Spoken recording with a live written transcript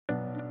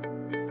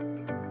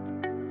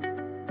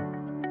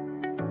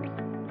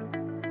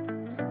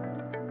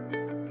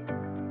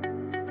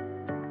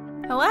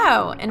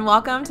Hello, and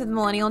welcome to the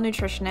Millennial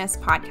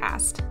Nutritionist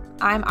Podcast.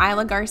 I'm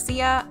Isla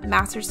Garcia,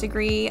 master's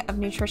degree of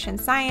nutrition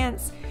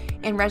science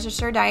and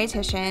registered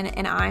dietitian,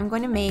 and I'm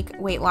going to make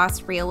weight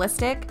loss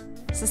realistic,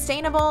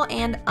 sustainable,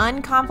 and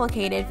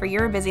uncomplicated for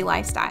your busy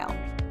lifestyle.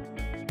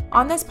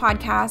 On this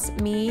podcast,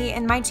 me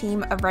and my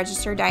team of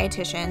registered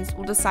dietitians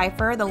will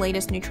decipher the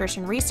latest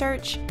nutrition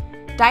research,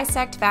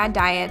 dissect fad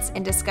diets,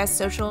 and discuss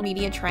social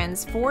media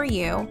trends for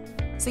you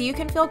so you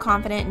can feel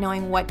confident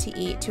knowing what to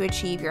eat to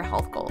achieve your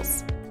health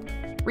goals.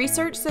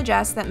 Research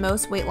suggests that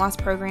most weight loss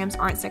programs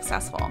aren't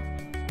successful,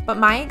 but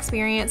my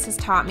experience has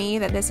taught me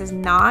that this is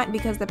not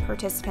because the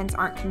participants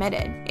aren't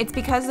committed. It's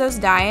because those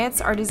diets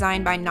are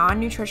designed by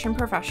non-nutrition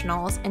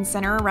professionals and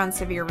center around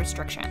severe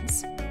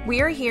restrictions. We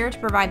are here to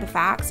provide the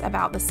facts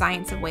about the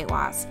science of weight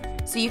loss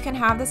so you can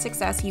have the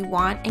success you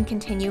want and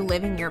continue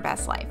living your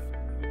best life.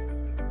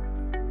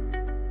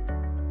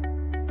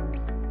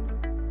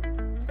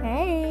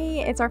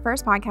 Hey, it's our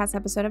first podcast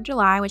episode of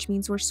July, which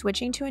means we're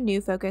switching to a new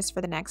focus for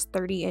the next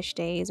 30-ish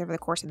days over the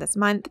course of this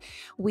month.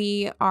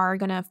 We are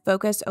going to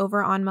focus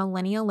over on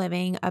millennial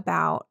living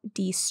about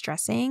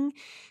de-stressing.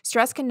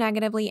 Stress can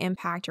negatively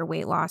impact your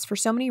weight loss for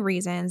so many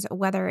reasons,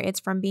 whether it's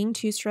from being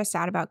too stressed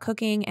out about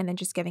cooking and then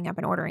just giving up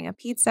and ordering a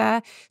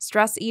pizza,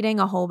 stress eating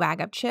a whole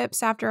bag of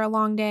chips after a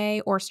long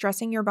day, or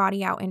stressing your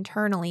body out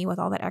internally with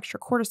all that extra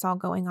cortisol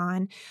going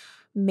on,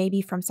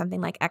 maybe from something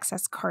like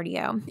excess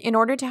cardio. In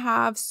order to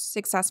have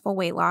successful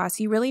weight loss,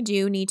 you really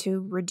do need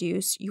to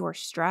reduce your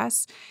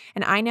stress.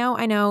 And I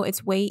know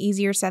it's way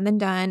easier said than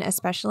done,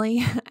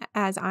 especially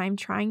as I'm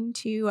trying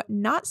to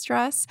not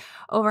stress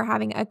over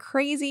having a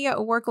crazy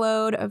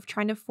workload of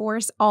trying to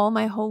force all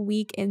my whole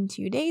week in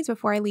 2 days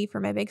before I leave for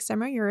my big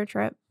summer Euro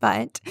trip.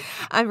 But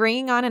I'm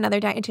bringing on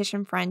another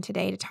dietitian friend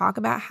today to talk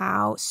about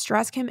how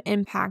stress can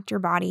impact your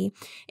body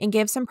and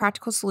give some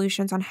practical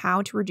solutions on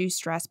how to reduce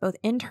stress both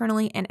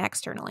internally and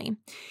externally.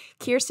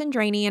 Kyrstin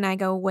Draney and I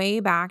go way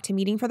back to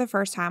meeting for the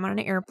first time on an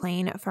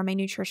airplane from a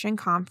nutrition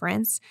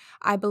conference.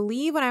 I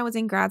believe when I was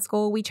in grad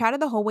school, we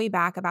chatted the whole way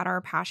back about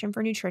our passion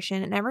for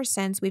nutrition, and ever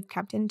since we've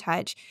kept in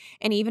touch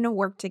and even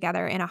worked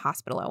together in a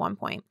hospital at one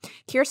point.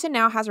 Kyrstin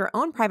now has her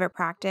own private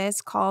practice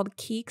called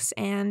Keeks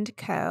 &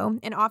 Co.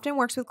 and often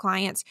works with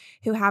clients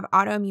who have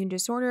autoimmune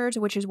disorders,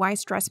 which is why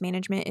stress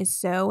management is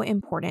so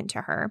important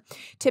to her.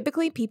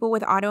 Typically, people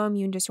with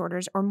autoimmune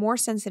disorders are more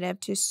sensitive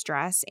to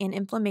stress and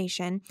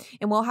inflammation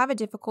and will have a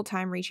difficult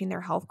time reaching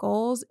their health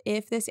goals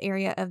if this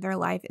area of their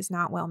life is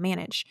not well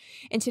managed.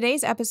 In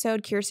today's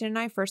episode, Kyrstin and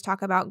I first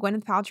talk about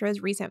Gwyneth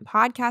Paltrow's recent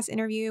podcast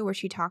interview where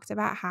she talks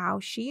about how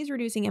she's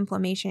reducing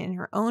inflammation in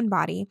her own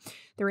body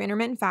through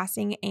intermittent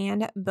fasting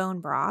and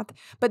bone broth.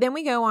 But then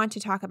we go on to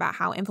talk about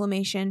how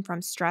inflammation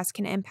from stress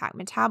can impact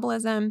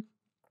metabolism,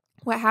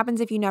 what happens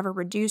if you never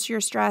reduce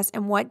your stress,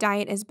 and what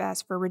diet is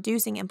best for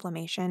reducing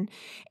inflammation,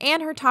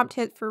 and her top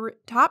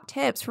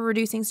tips for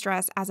reducing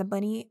stress as a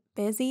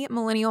busy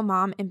millennial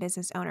mom and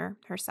business owner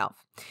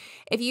herself.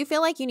 If you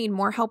feel like you need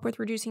more help with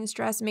reducing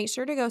stress, make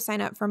sure to go sign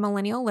up for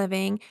Millennial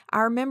Living,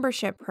 our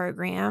membership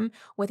program,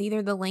 with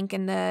either the link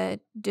in the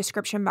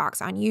description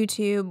box on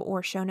YouTube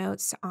or show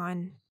notes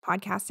on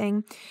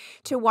podcasting,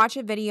 to watch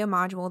a video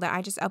module that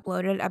I just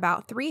uploaded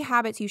about 3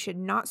 habits you should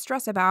not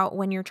stress about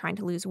when you're trying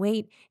to lose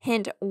weight.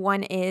 Hint,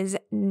 one is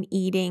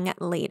eating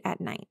late at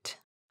night.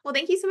 Well,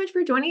 thank you so much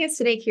for joining us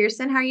today,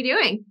 Kyrstin. How are you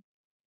doing?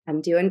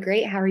 I'm doing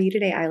great. How are you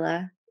today,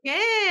 Isla?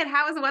 Good.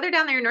 How is the weather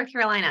down there in North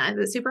Carolina? Is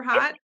it super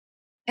hot?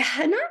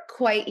 Not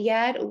quite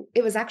yet.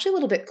 It was actually a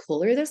little bit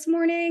cooler this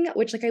morning,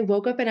 which I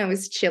woke up and I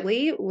was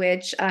chilly,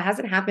 which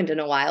hasn't happened in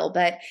a while.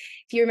 But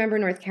if you remember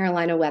North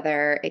Carolina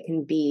weather, it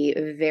can be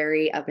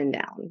very up and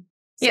down.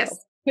 So. Yes.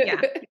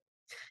 Yeah.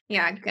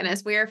 Yeah,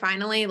 goodness, we are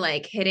finally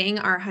hitting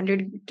our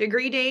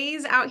 100-degree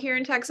days out here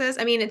in Texas.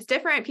 I mean, it's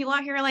different. People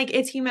out here are like,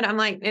 it's humid. I'm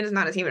like, it is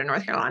not as humid in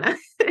North Carolina.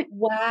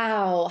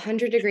 Wow,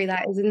 100-degree.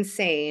 That is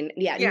insane.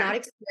 Yeah, not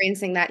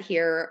experiencing that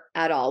here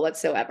at all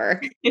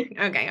whatsoever.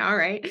 Okay, all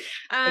right. Well,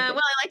 I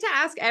like to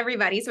ask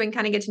everybody so we can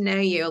kind of get to know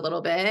you a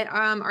little bit.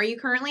 Are you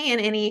currently in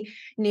any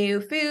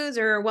new foods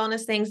or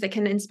wellness things that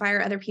can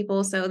inspire other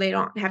people so they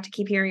don't have to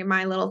keep hearing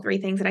my little 3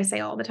 things that I say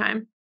all the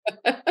time?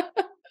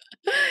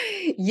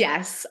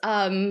 Yes.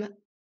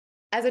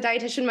 As a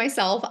dietitian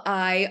myself,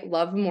 I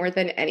love more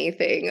than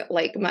anything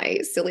my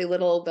silly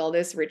little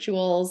wellness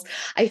rituals.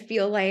 I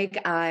feel like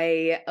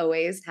I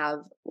always have,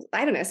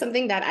 I don't know,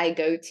 something that I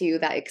go to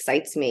that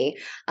excites me,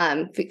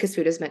 because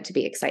food is meant to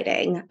be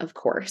exciting, of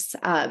course.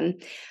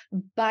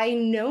 By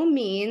no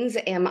means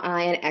am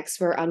I an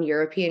expert on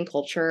European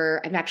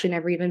culture. I've actually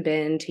never even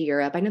been to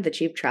Europe. I know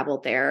that you've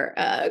traveled there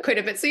quite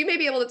a bit, so you may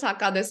be able to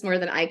talk on this more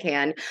than I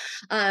can.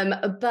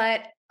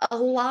 But a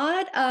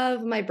lot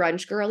of my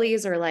brunch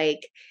girlies are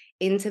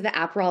into the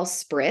Aperol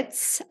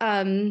Spritz,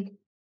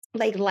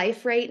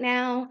 life right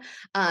now.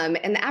 And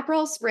the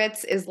Aperol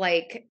Spritz is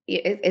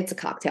it's a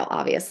cocktail,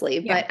 obviously,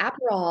 but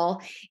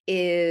Aperol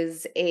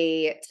is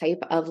a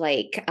type of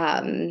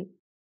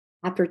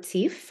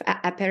aperitif.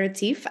 I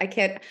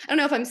don't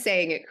know if I'm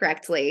saying it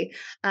correctly.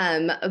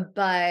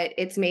 But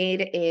it's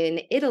made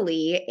in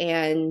Italy,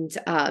 and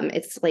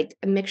it's like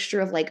a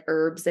mixture of like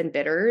herbs and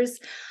bitters.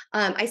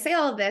 I say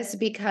all of this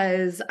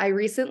because I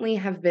recently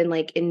have been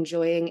like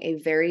enjoying a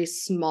very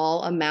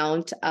small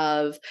amount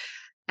of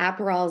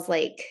Aperol's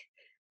like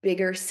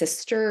bigger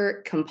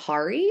sister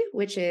Campari,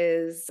 which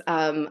is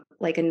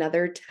like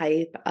another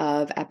type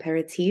of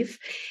aperitif.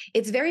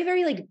 It's very,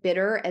 very like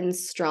bitter and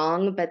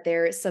strong, but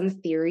there's some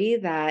theory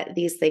that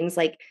these things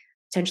like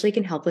potentially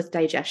can help with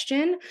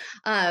digestion.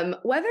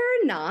 Whether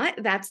or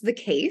not that's the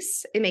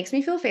case, it makes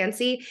me feel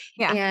fancy.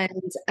 Yeah.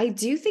 And I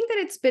do think that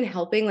it's been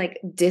helping like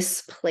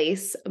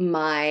displace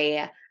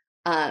my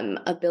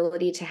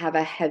ability to have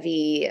a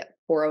heavy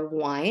pour of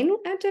wine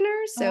at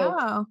dinner. So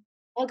Oh.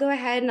 I'll go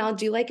ahead and I'll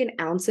do like an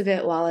ounce of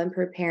it while I'm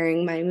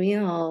preparing my Oh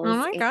meals.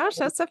 my gosh,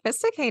 that's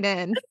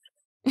sophisticated.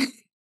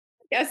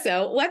 Yeah,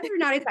 so whether or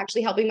not it's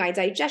actually helping my Yeah.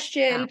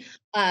 digestion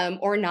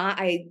or not,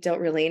 I don't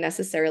really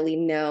necessarily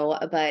know,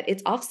 but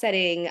it's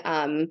offsetting.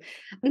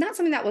 Not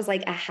something that was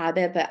like a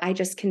habit, but I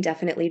just can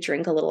definitely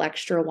drink a little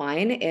extra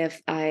wine if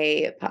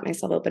I pop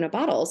myself open a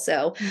bottle.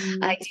 So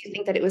I Mm. do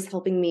think that it was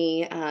helping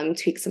me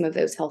tweak some of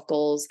those health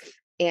goals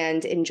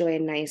and enjoy a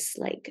nice,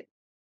 like,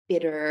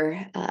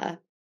 bitter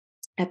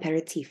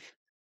aperitif.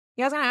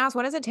 Yeah, I was gonna ask,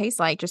 what does it taste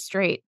like? Just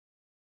straight.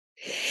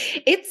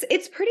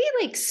 It's pretty,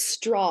 like,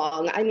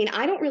 strong. I mean,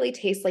 I don't really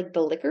taste, like,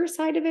 the liquor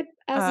side of it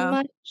as Oh.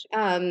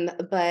 much,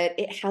 but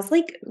it has,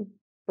 like,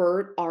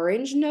 burnt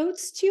orange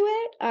notes to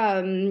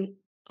it.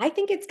 I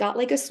think it's got,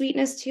 like, a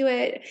sweetness to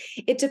it.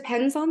 It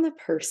depends on the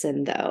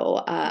person,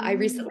 though. I Mm.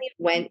 recently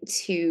went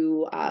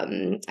to,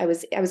 I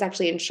was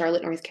actually in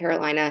Charlotte, North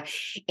Carolina,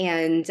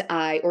 and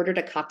I ordered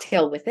a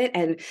cocktail with it,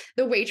 and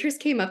the waitress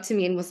came up to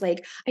me and was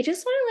like, "I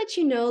just wanna let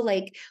you know,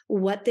 like,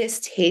 what this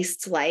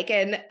tastes like."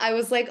 And I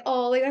was like,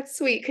 "Oh, like, that's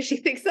sweet," because she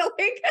thinks that,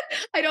 like,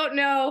 I don't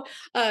know,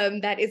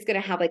 that is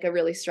gonna have, like, a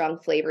really strong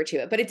flavor to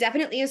it, but it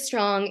definitely is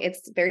strong.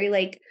 It's very,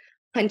 like,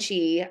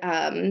 punchy, but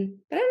I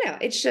don't know,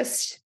 it's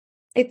just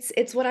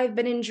it's what I've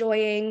been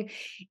enjoying,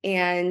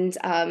 and,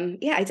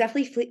 yeah, I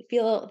definitely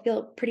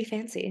feel pretty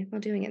fancy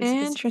while doing it and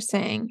sophisticated.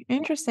 Interesting.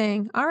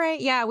 Interesting. All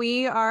right. Yeah,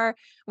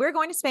 we're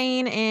going to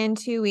Spain in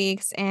 2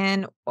 weeks,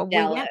 and we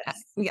went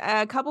Jealous.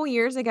 a couple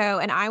years ago,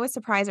 and I was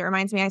surprised. It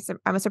reminds me,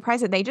 I was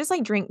surprised that they just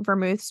like drink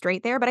vermouth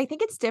straight there, but I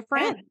think it's Yeah.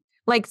 different.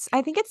 Like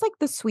I think it's like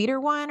the sweeter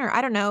one, or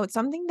I don't know, it's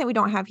something that we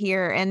don't have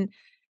here, and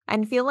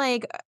feel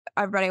like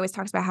everybody always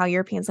talks about how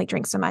Europeans like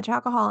drink so much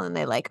alcohol and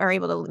they like are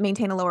able to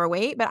maintain a lower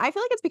weight, but I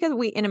feel like it's because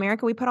we in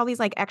America we put all these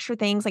like extra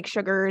things like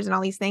sugars and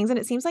all these things, and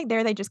it seems like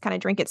there they just kind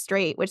of drink it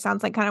straight, which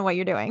sounds like kind of what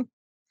you're doing.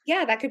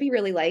 Yeah, that could be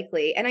really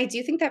likely, and I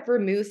do think that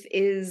vermouth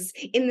is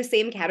in the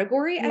same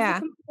category as the Yeah.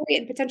 Campari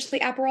and potentially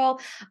Aperol.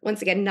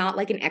 Once again, not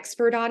like an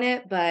expert on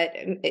it, but,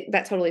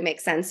 that totally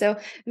makes sense. So,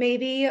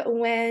 maybe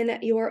when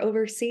you're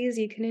overseas,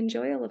 you can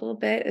enjoy a little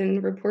bit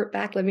and report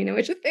back, let me know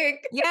what you think.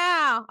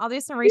 Yeah, I'll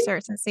do some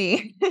research and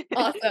see.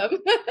 Awesome.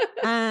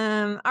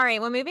 All right.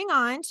 Well, moving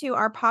on to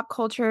our pop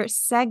culture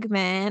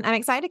segment. I'm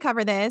excited to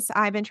cover this.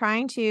 I've been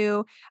trying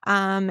to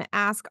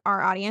ask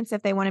our audience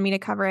if they wanted me to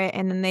cover it,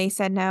 and then they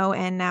said no.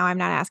 And now I'm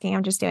not asking,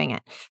 I'm just doing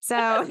it.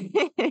 So,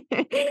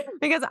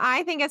 because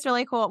I think it's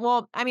really cool.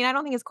 Well, I mean, I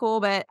don't think it's cool,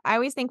 but I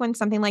always think when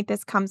something like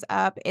this comes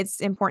up, it's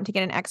important to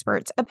get an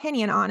expert's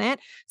opinion on it.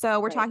 So,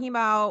 we're Right. talking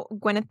about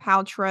Gwyneth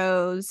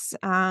Paltrow's,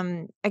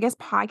 I guess,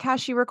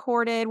 podcast she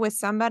recorded with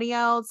somebody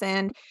else.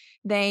 And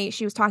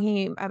she was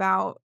talking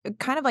about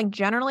kind of like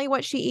generally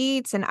what she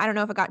eats, and I don't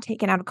know if it got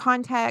taken out of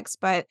context,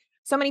 but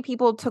so many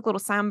people took little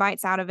sound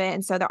bites out of it,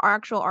 and so the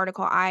actual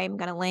article I'm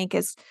gonna link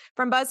is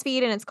from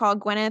BuzzFeed, and it's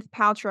called "Gwyneth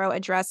Paltrow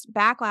Addressed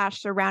Backlash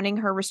Surrounding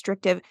Her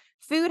Restrictive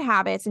Food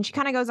Habits," and she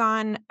kinda goes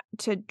on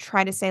to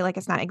try to say, like,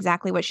 it's not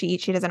exactly what she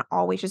eats. She doesn't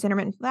always just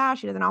intermittent fast,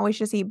 she doesn't always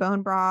just eat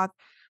bone broth,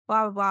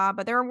 blah, blah, blah,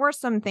 but there were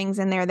some things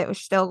in there that was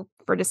still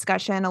for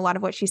discussion. A lot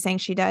of what she's saying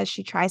she does,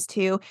 she tries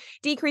to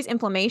decrease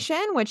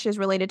inflammation, which is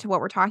related to what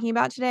we're talking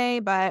about today.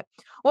 But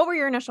what were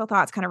your initial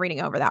thoughts kind of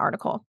reading over that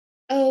article?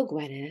 Oh,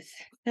 Gwyneth.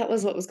 That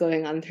was what was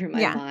going on through my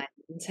Yeah. mind.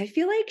 I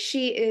feel like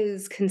she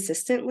is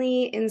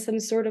consistently in some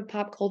sort of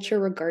pop culture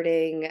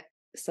regarding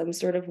some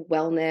sort of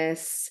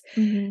wellness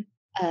Mhm.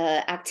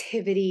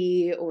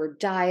 activity or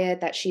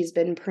diet that she's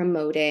been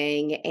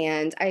promoting,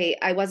 and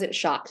I wasn't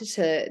shocked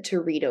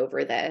to read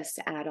over this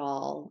at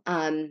all.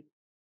 And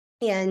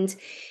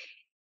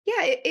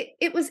yeah,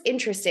 it was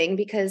interesting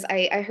because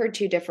I heard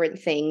two different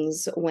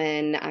things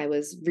when I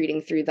was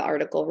reading through the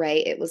article.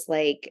 Right, it was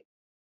like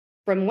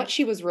from what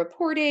she was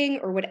reporting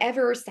or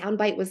whatever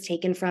soundbite was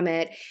taken from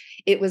it,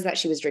 it was that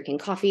she was drinking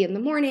coffee in the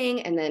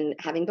morning and then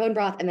having bone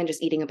broth and then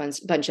just eating a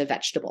bunch of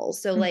vegetables.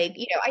 So, Mhm. like,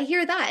 I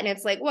hear that and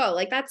it's like, whoa,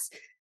 like that's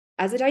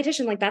as a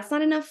dietitian, like that's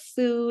not enough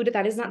food.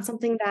 That is not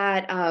something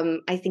that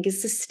I think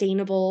is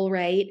sustainable,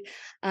 right?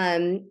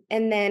 And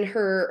then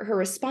her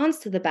response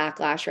to the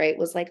backlash, right,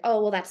 was like,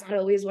 oh, well, that's not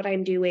always what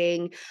I'm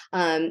doing.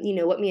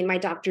 What me and my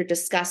doctor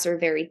discuss are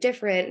very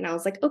different. And I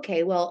was like,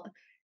 okay, well,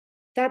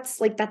 that's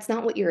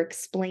not what you're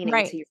explaining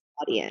Right. to your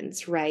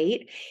audience,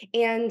 right?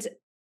 And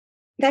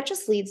that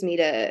just leads me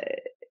to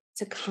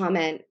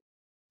comment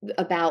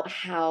about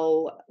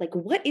how, like,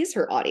 what is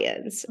her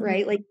audience,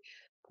 right? Mhm. Like,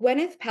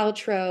 Gwyneth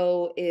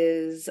Paltrow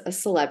is a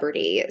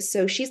celebrity,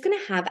 so she's going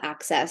to have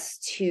access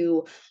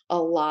to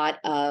a lot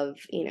of,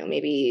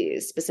 maybe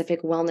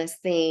specific wellness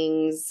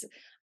things,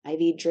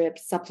 IV drip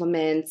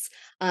supplements,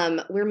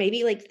 where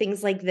maybe like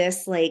things like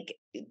this, like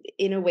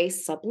in a way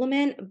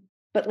supplement,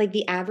 but like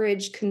the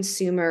average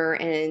consumer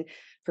and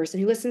person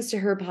who listens to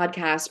her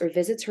podcast or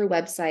visits her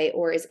website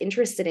or is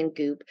interested in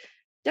Goop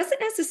doesn't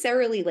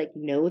necessarily like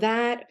know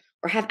that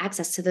or have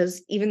access to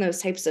those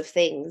types of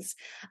things.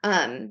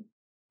 Um,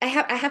 I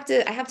have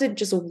to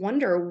just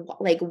wonder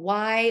like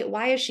why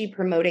is she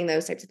promoting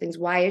those types of things?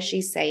 Why is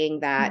she saying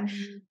that?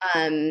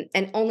 Mhm.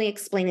 And only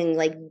explaining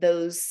like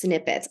those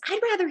snippets.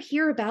 I'd rather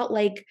hear about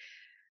like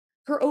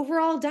her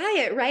overall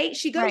diet, right?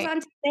 She goes Right. on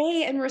to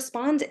say and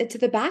respond to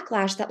the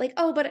backlash that like,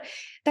 oh, but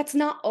that's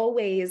not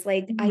always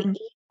like I Mhm.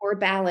 eat more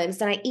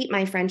balanced and I eat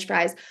my French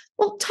fries.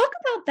 Well, talk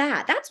about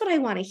that. That's what I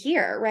want to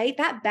hear, right?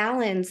 That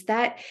balance,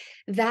 that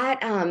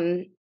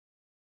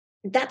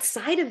that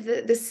side of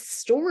this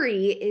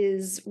story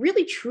is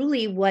really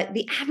truly what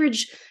the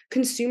average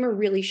consumer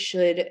really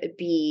should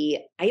be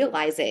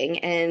idolizing,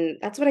 and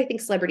that's what I think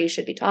celebrities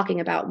should be talking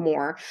about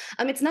more.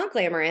 It's not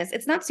glamorous,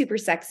 it's not super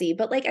sexy,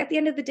 but like at the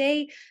end of the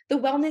day, the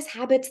wellness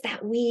habits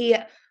that we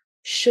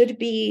should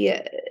be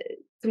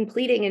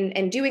completing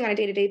and doing on a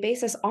day-to-day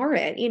basis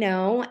aren't,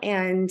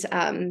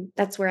 and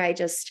that's where I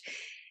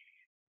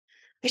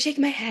shake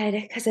my head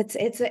because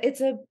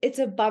it's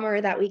a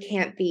bummer that we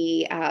can't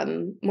be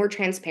more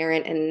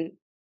transparent, and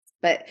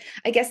but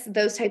I guess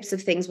those types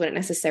of things wouldn't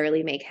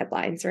necessarily make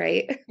headlines,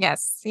 right?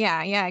 Yes.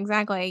 Yeah, yeah,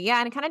 exactly.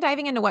 Yeah, and kinda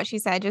diving into what she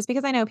said, just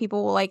because I know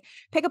people will, like,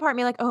 pick apart and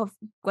be like, "Oh, if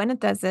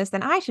Gwyneth does this,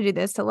 then I should do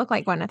this to look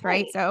like Gwyneth,"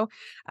 right? Right. So,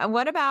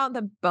 what about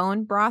the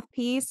bone broth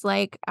piece?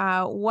 Like,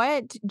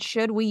 what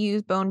should we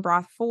use bone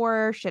broth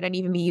for? Should it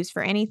even be used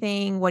for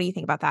anything? What do you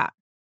think about that?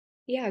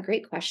 Yeah,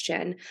 great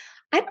question.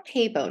 I don't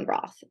hate bone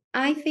broth.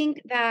 I Mhm.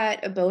 think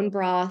that a bone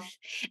broth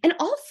and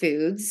all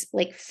foods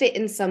like fit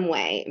in some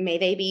way. May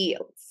they be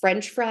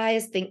French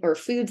fries, thing or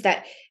foods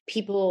that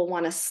people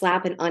want to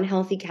slap an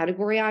unhealthy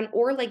category on,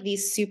 or like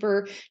these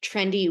super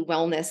trendy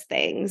wellness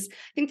things. I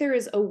think there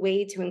is a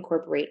way to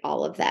incorporate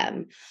all of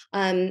them.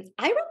 I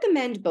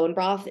recommend bone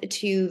broth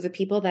to the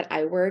people that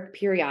I work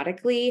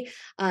periodically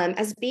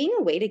as being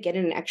a way to get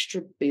an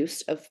extra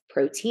boost of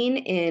protein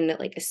in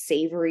like a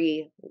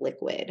savory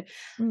liquid.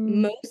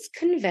 Mm. Most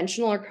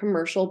conventional or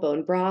commercial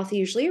bone broth,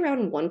 usually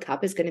around 1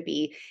 cup, is gonna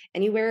be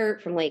anywhere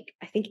from, like,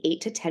 I think 8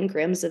 to 10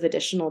 grams of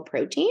additional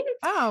protein.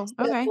 Oh,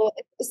 okay.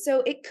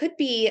 So it could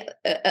be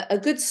a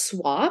good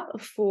swap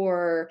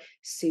for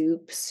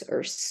soups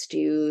or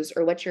stews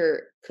or what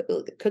your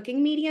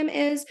cooking medium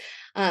is.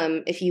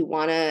 If you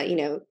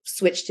wanna,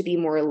 switch to be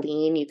more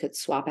lean, you could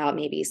swap out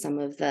maybe some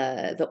of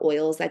the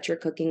oils that you're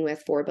cooking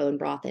with for bone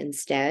broth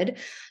instead.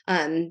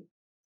 Um,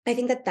 I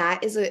think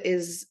that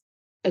is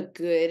a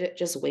good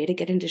just way to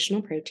get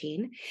additional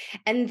protein.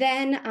 And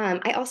then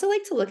I also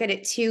like to look at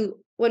it too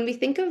when we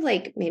think of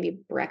like maybe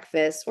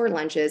breakfast or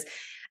lunches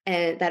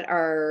and that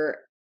are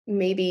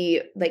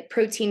maybe like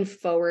protein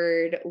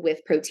forward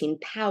with protein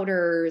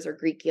powders or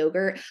Greek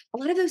yogurt. A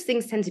lot of those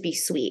things tend to be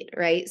sweet,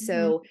 right? Mhm.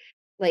 So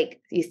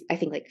like these, I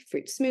think like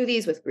fruit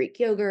smoothies with Greek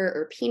yogurt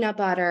or peanut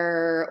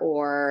butter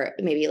or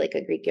maybe like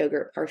a Greek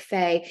yogurt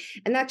parfait,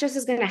 and that just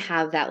is going to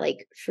have that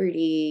like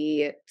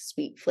fruity,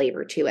 sweet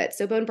flavor to it.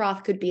 So bone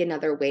broth could be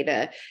another way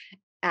to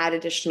add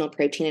additional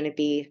protein and it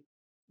be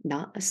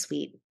not a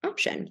sweet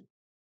option.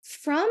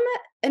 From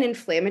an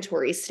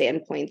inflammatory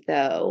standpoint,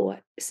 though,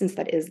 since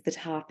that is the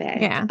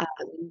topic, Yeah.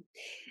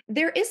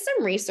 there is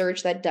some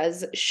research that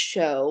does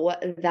show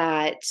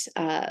that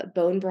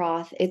bone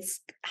broth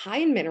it's high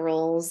in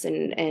minerals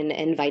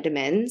and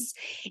vitamins,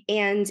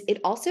 and it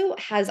also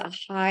has a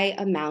high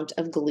amount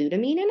of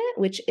glutamine in it,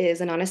 which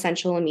is a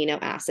non-essential amino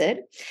acid.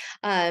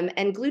 And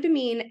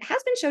glutamine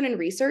has been shown in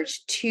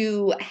research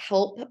to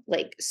help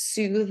like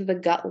soothe the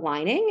gut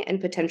lining and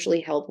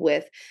potentially help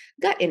with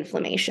gut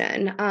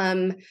inflammation.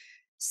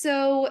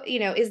 So,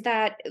 is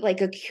that like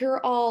a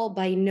cure all?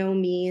 By no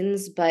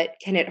means, but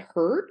can it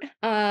hurt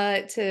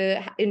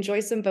to enjoy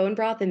some bone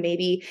broth and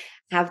maybe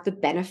have the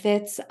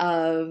benefits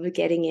of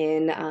getting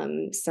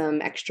in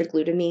some extra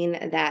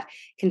glutamine that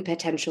can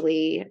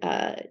potentially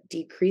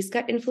decrease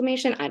gut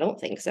inflammation? I don't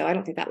think so. I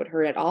don't think that would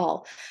hurt at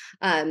all.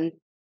 Um,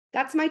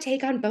 that's my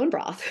take on bone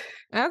broth.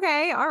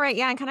 Okay, all right,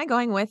 yeah, and kinda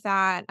going with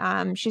that,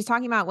 she's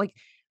talking about, like,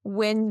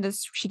 when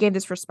this she gave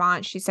this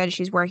response, she said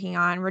she's working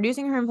on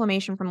reducing her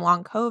inflammation from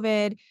long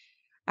COVID.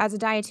 As a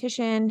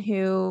dietitian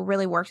who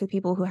really works with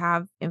people who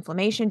have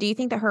inflammation, do you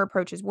think that her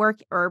approaches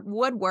work or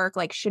would work?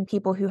 Like, should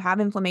people who have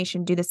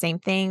inflammation do the same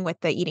thing with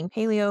the eating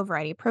paleo,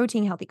 variety of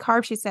protein, healthy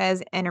carbs, she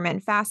says,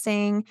 intermittent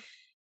fasting?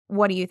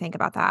 What do you think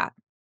about that?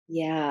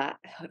 Yeah,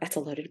 that's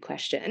a loaded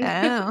question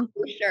Oh.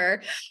 for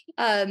sure.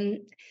 Um,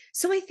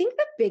 so I think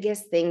the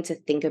biggest thing to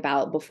think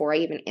about before I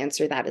even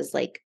answer that is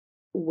like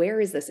where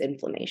is this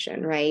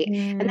inflammation, right?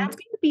 And Mm, that's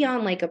going to be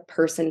on like a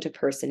person to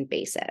person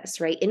basis,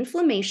 right?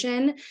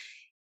 Inflammation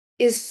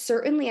is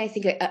certainly, I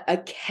think,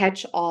 a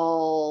catch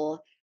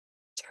all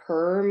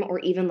term or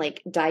even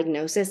like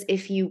diagnosis,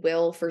 if you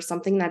will, for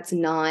something that's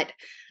not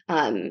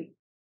um,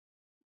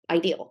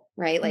 ideal,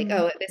 right? Like, mm,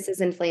 oh, this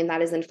is inflamed,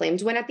 that is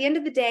inflamed. When at the end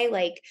of the day,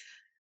 like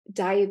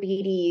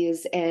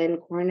diabetes and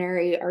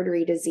coronary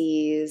artery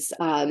disease,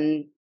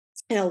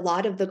 and a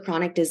lot of the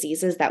chronic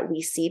diseases that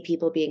we see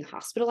people being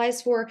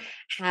hospitalized for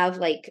have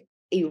like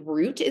a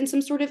root in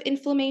some sort of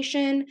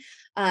inflammation.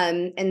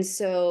 And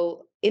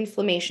so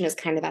inflammation is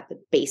kind of at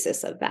the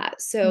basis of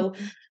that. So,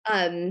 mm,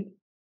 um,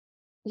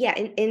 yeah,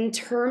 in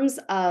terms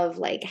of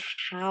like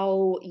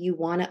how you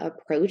want to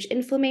approach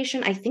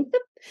inflammation, I think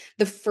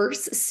the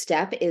first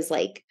step is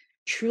like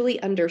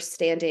truly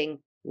understanding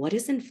what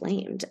is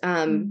inflamed.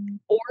 mm,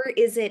 Or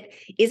is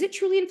it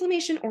truly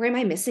inflammation, or am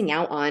I missing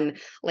out on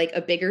like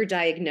a bigger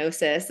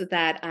diagnosis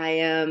that I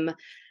am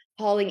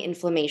calling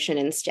inflammation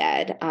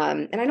instead?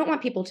 And I don't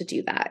want people to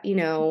do that.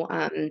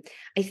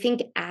 I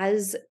think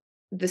as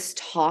this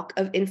talk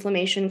of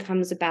inflammation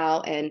comes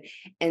about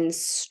and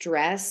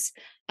stress,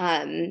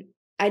 um,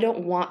 I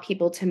don't want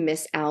people to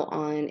miss out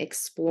on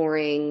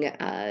exploring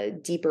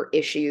deeper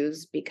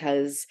issues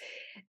because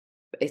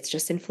it's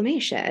just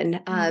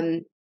inflammation.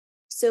 mm,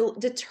 So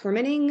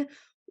determining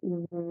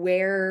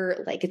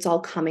where like it's all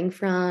coming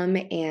from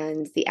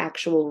and the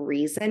actual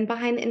reason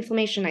behind the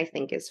inflammation, I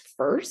think, is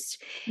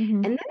first. mhm,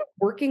 And then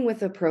working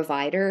with a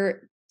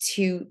provider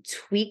to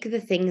tweak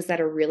the things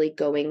that are really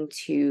going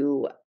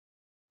to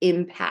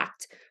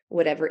impact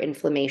whatever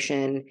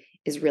inflammation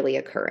is really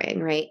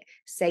occurring, right?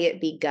 Say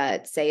it be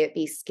gut, say it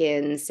be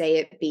skin, say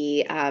it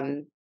be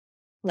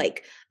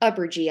like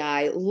upper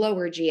GI,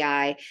 lower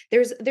GI.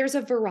 There's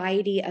a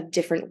variety of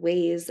different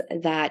ways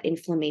that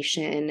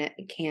inflammation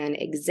can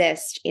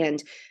exist,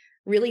 and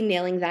really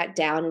nailing that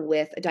down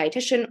with a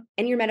dietitian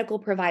and your medical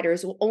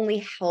providers will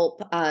only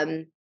help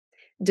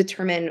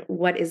determine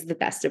what is the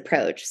best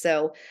approach.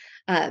 So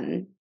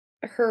um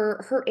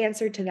her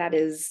answer to that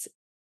is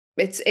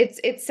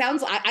it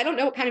sounds I don't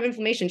know what kind of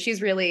inflammation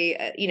she's really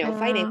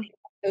fighting.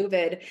 yeah.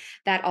 COVID,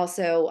 that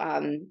also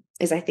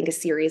is, I think, a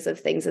series of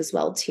things as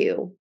well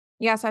too.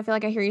 Yeah, so I feel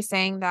like I hear you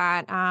saying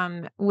that,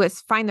 was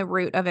find the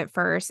root of it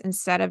first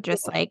instead of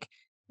just, like,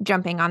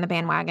 jumping on the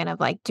bandwagon of,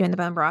 like, doing the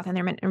bone broth and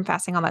intermittent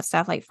fasting, all that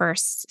stuff, like,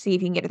 first see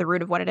if you can get to the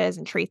root of what it is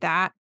and treat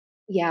that.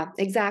 Yeah,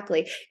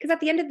 exactly. Because at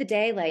the end of the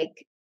day,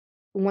 like,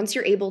 once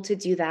you're able to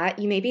do that,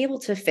 you may be able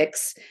to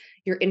fix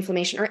your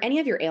inflammation or any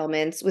of your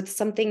ailments with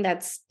something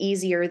that's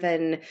easier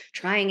than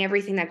trying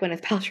everything that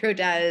Gwyneth Paltrow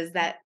does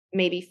that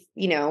maybe,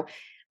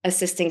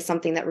 assisting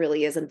something that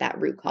really isn't that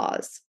root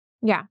cause.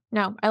 Yeah,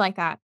 no, I like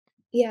that.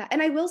 Yeah,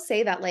 and I will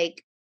say that,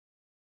 like,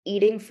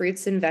 eating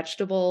fruits and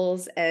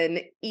vegetables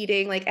and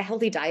eating, like, a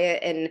healthy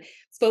diet and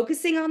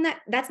focusing on that,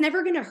 that's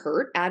never gonna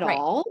hurt at Right.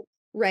 all,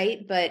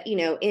 right? But,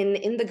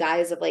 in the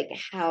guise of, like,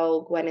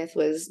 how Gwyneth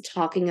was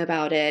talking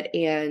about it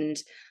and,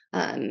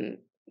 um,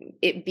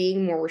 it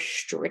being more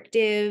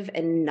restrictive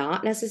and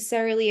not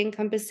necessarily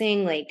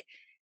encompassing, like,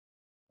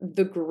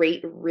 the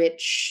great,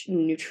 rich,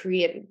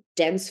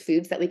 nutrient-dense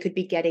foods that we could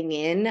be getting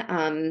in,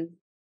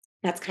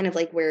 that's kind of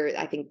like where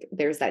I think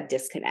there's that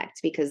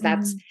disconnect because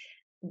that's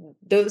Mhm.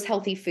 those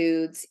healthy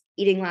foods,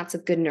 eating lots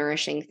of good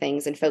nourishing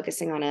things and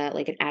focusing on a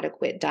like an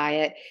adequate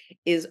diet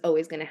is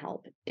always going to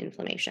help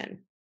inflammation.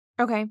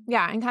 Okay,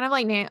 yeah, and kind of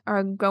like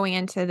or going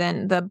into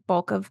then the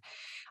bulk of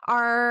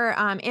our,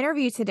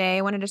 interview today,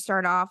 I wanted to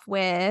start off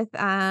with,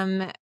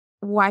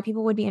 why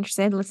people would be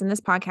interested to listen to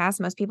this podcast.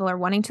 Most people are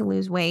wanting to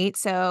lose weight.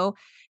 So,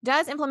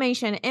 does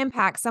inflammation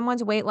impact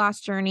someone's weight loss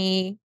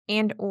journey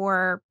and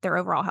or their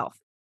overall health?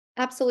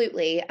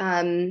 Absolutely.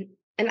 And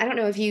I don't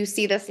know if you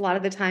see this a lot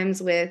of the times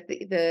with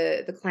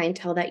the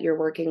clientele that you're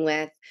working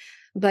with,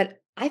 but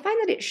I find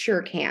that it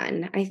sure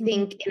can. I Mhm,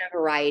 think in a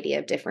variety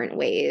of different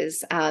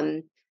ways.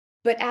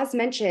 But as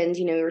mentioned,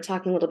 we were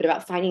talking a little bit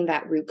about finding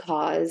that root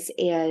cause,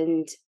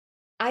 and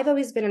I've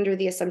always been under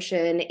the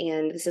assumption,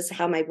 and this is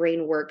how my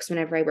brain works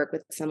whenever I work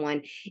with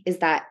someone, is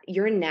that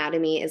your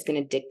anatomy is going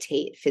to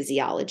dictate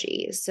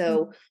physiology.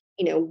 So, mhm,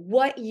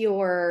 what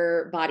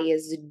your body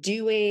is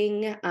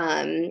doing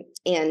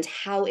and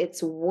how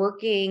it's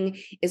working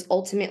is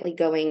ultimately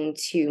going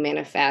to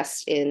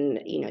manifest in,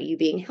 you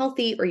being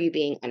healthy or you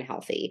being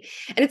unhealthy.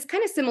 And it's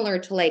kind of similar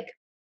to like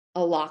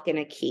a lock and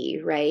a key,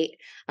 right?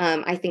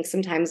 I think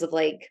sometimes of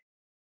like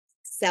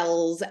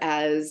cells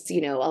as,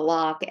 a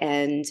lock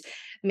and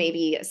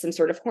maybe some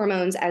sort of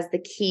hormones as the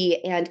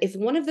key. And if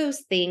one of those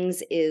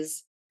things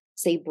is,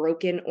 say,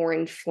 broken or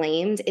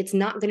inflamed, it's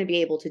not going to be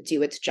able to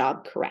do its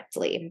job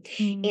correctly.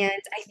 mm,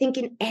 And I think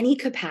in any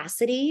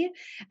capacity,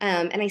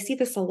 and I see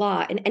this a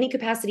lot, in any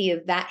capacity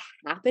of that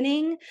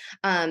happening,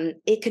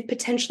 it could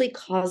potentially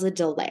cause a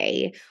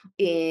delay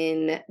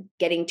in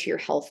getting to your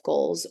health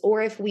goals.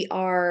 Or if we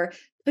are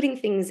putting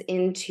things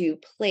into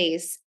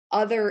place,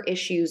 other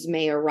issues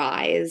may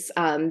arise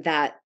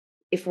that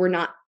if we're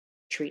not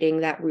treating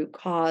that root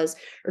cause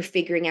or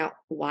figuring out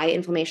why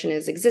inflammation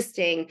is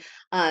existing,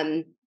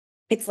 um,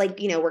 it's like,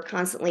 we're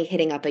constantly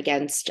hitting up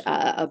against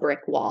a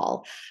brick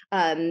wall.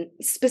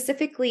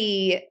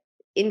 Specifically,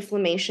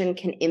 inflammation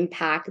can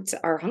impact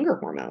our hunger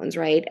hormones,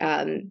 right?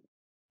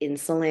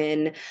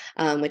 Insulin,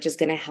 which is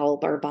going to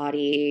help our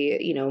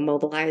body,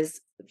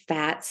 mobilize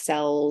fat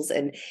cells,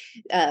 and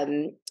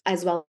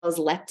as well as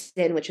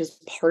leptin, which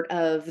is part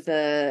of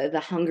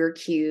the hunger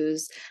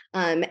cues.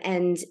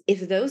 And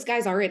if those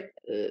guys aren't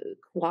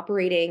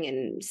cooperating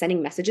and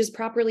sending messages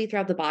properly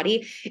throughout the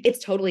body,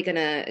 it's totally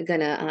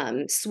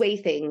gonna sway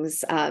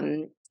things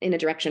in a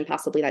direction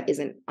possibly that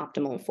isn't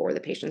optimal for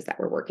the patients that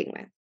we're working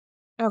with.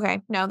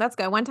 Okay. No, that's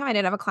good. One time I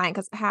did have a client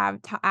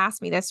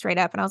asked me this straight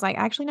up, and I was like,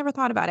 I actually never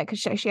thought about it because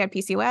she had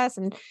PCOS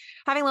and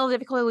having a little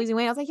difficulty losing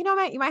weight. I was like,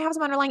 Matt, you might have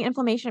some underlying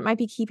inflammation. It might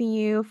be keeping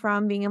you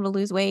from being able to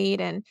lose weight.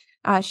 And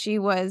she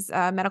was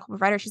a medical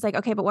provider. She's like,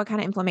 okay, but what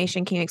kind of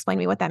inflammation? Can you explain to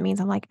me what that means?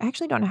 I'm like, I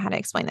actually don't know how to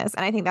explain this.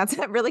 And I think that's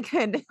a really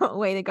good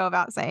way to go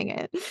about saying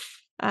it.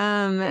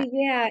 Um,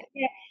 Yeah,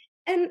 yeah.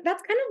 And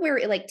that's kind of where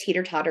it like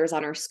teeter totters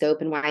on our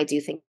scope, and why I do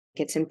think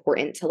it's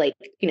important to like,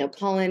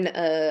 call in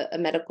a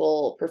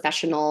medical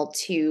professional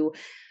to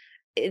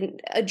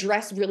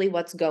address really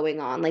what's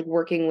going on, like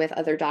working with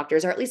other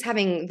doctors, or at least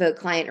having the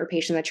client or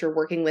patient that you're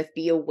working with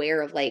be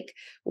aware of like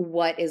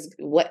what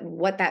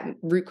that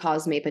root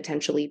cause may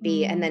potentially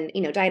be. And then,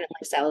 diet and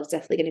lifestyle is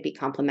definitely going to be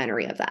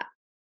complementary of that.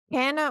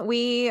 Can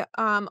we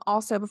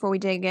also, before we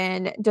dig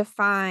in,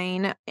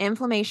 define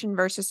inflammation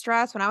versus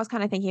stress? When I was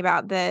kind of thinking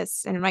about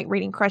this and like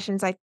reading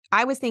questions,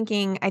 I was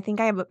thinking, I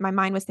think I have my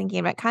mind was thinking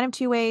about kind of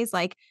two ways,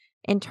 like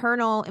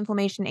internal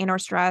inflammation and or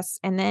stress,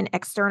 and then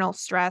external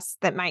stress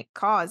that might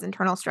cause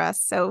internal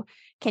stress. So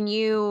can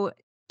you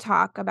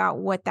talk about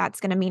what that's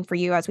going to mean for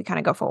you as we kind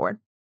of go forward?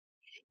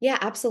 Yeah,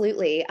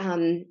 absolutely.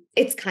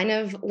 It's kind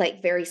of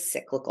like very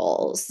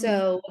cyclical. Mhm.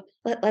 So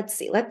let's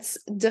see. Let's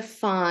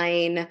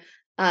define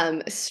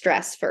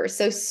stress first.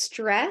 So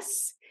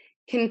stress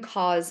can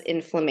cause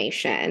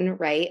inflammation,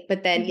 right?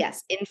 But then, Mhm.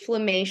 yes,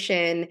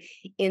 inflammation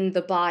in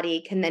the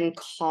body can then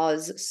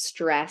cause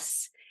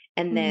stress,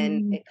 and then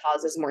Mhm. it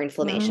causes more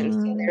inflammation. So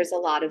Mm. there's a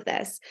lot of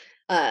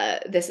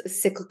this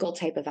cyclical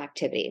type of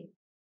activity.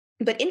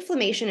 But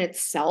inflammation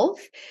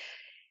itself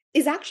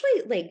is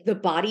actually like the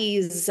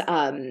body's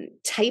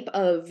type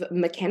of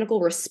mechanical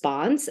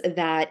response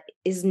that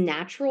is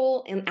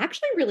natural and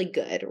actually really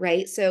good,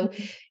 right? So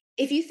Mhm.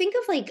 if you think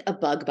of like a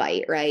bug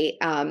bite, right?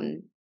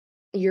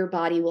 Your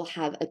body will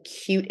have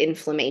acute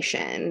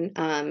inflammation.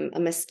 A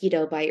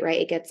mosquito bite,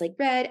 right? It gets like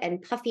red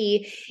and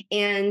puffy,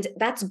 and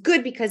that's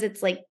good because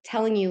it's like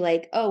telling you,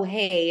 like, oh,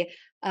 hey,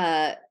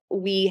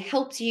 we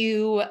helped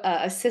you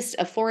assist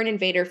a foreign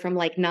invader from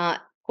like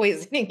not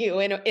poisoning you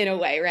in a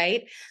way,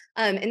 right?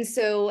 And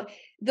so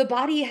the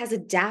body has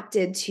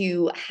adapted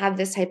to have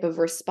this type of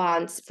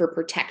response for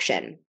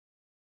protection.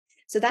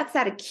 So that's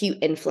that acute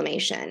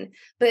inflammation.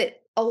 But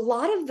a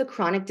lot of the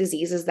chronic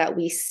diseases that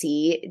we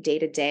see day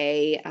to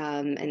day,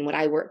 and what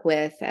I work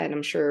with, and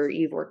I'm sure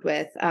you've worked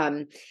with,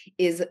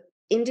 is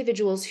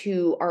individuals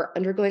who are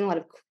undergoing a lot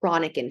of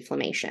chronic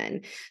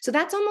inflammation. So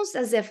that's almost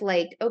as if,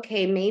 like,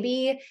 okay,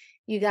 maybe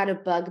you got a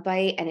bug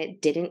bite and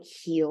it didn't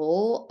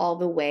heal all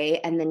the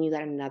way, and then you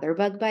got another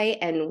bug bite,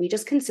 and we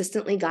just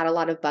consistently got a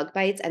lot of bug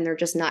bites and they're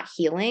just not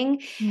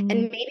healing. And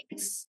Mm. maybe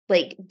it's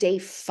like day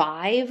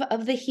 5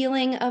 of the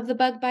healing of the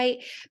bug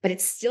bite, but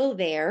it's still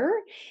there.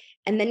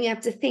 And then you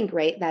have to think,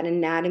 right, that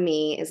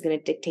anatomy is going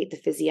to dictate the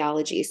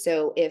physiology.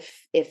 So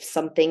if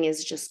something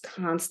is just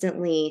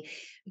constantly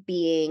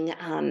being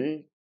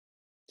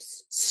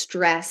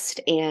stressed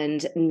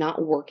and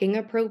not working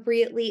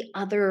appropriately,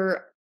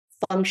 other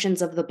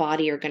functions of the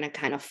body are going to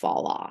kind of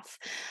fall off.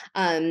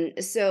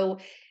 So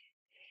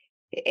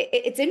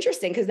it's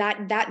interesting because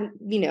that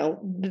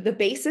the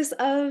basis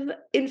of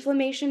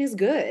inflammation is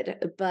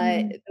good,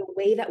 but Mhm. the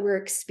way that we're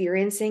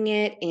experiencing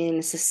it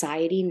in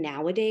society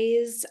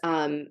nowadays,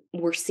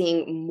 we're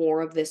seeing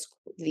more of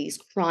these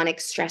chronic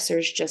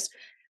stressors just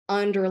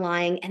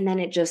underlying, and then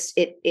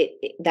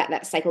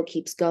that cycle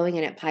keeps going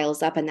and it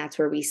piles up, and that's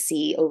where we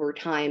see over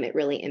time it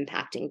really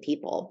impacting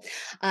people.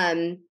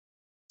 Um,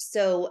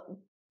 so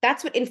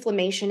that's what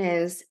inflammation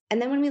is.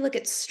 And then when we look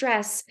at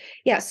stress,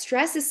 yeah,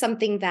 stress is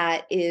something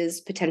that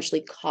is potentially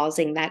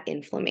causing that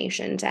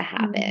inflammation to Mhm.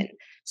 happen.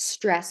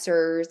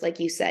 Stressors, like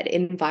you said,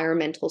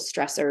 environmental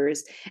stressors,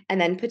 and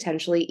then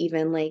potentially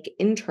even like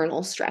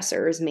internal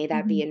stressors. May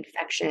that be Mhm.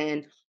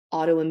 infection,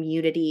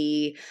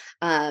 autoimmunity,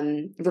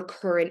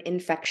 recurrent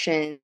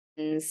infections,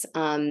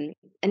 and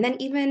then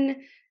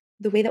even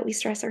the way that we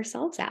stress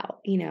ourselves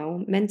out,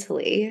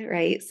 mentally,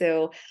 right?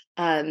 So,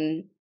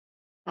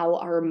 how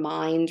our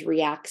mind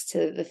reacts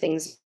to the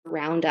things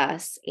around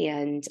us,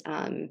 and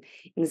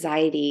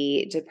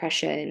anxiety,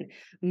 depression,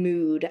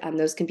 mood,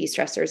 those can be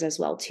stressors as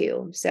well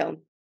too. So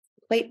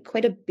quite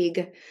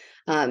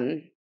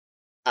um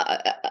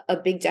a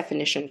big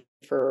definition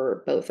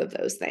for both of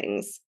those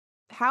things.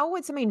 How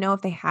would somebody know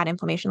if they had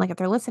inflammation? Like, if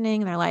they're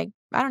listening and they're like,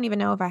 "I don't even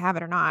know if I have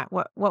it or not."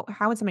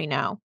 How would somebody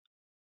know?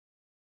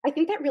 I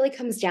think that really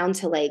comes down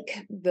to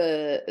like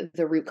the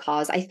root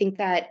cause. I think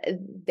that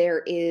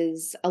there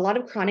is a lot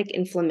of chronic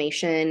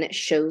inflammation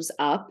shows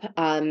up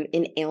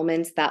in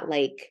ailments that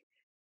like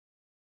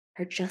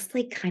are just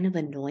like kind of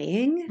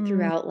annoying Mm,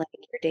 throughout like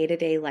your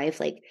day-to-day life,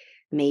 like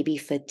maybe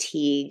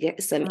fatigue,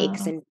 some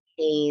aches oh, and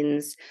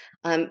pains,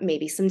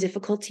 maybe some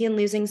difficulty in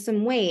losing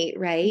some weight,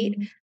 right?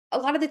 mhm. A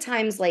lot of the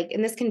times, like,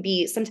 and this can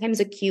be sometimes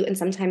acute and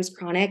sometimes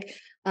chronic,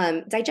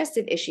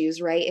 digestive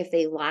issues, right? If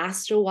they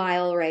last a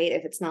while, right?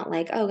 If it's not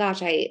like, oh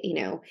gosh,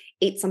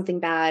 ate something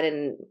bad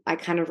and I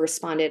kind of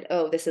responded,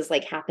 oh, this is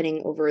like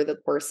happening over the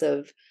course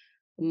of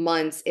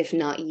months, if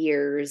not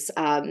years.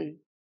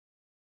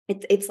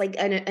 It's like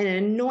an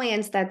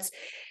annoyance that's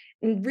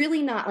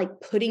really not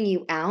like putting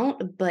you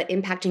out, but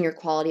impacting your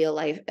quality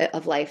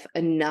of life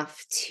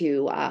enough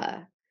to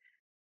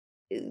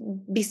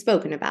be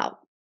spoken about.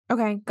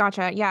 Okay,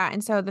 gotcha. Yeah.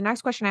 And so the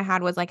next question I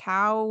had was like,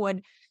 how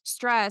would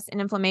stress and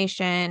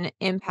inflammation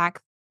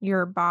impact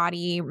your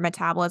body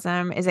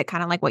metabolism? Is it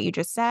kind of like what you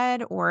just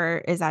said,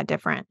 or is that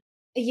different?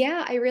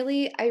 Yeah, I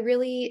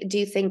really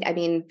do think, I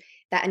mean,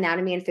 that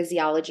anatomy and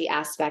physiology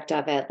aspect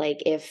of it, like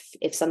if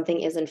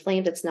something is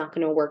inflamed, it's not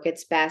going to work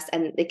its best,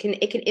 and it can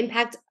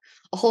impact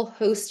a whole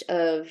host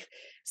of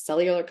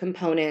cellular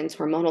components,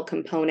 hormonal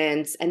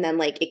components, and then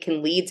like it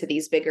can lead to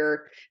these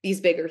bigger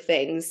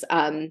things.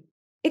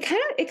 It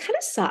kind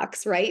of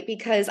sucks, right?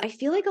 Because I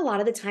feel like a lot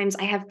of the times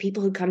I have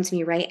people who come to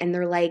me, right, and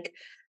they're like,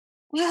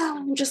 well,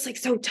 I'm just like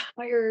so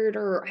tired,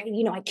 or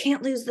I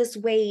can't lose this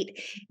weight.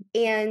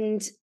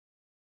 And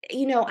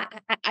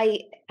I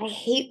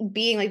hate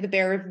being like the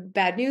bearer of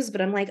bad news, but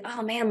I'm like,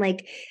 oh man,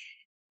 like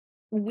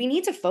we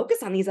need to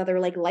focus on these other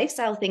like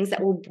lifestyle things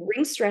that will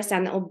bring stress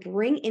down, that will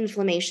bring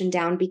inflammation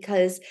down,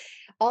 because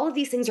all of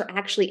these things are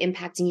actually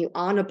impacting you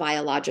on a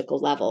biological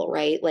level,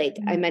 right? Like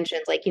I Mhm.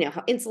 mentioned, like,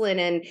 how insulin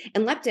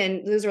and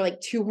leptin, those are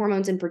like two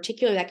hormones in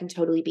particular that can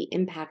totally be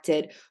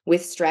impacted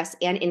with stress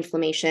and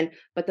inflammation,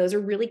 but those are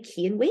really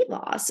key in weight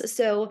loss.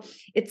 So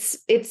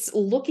it's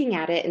looking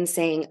at it and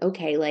saying,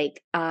 okay,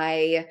 like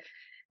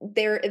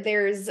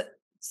there's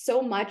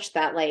so much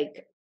that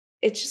like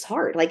it's just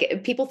hard.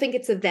 Like people think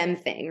it's a them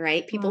thing,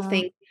 right? People Wow.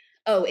 think,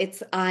 oh,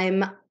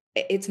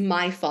 it's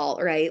my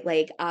fault, right?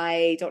 Like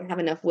I don't have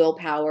enough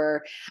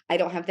willpower. I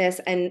don't have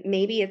this. And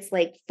maybe it's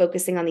like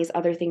focusing on these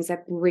other things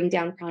that bring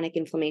down chronic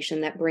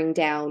inflammation, that bring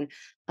down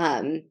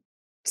um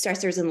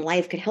stressors in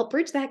life, could help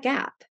bridge that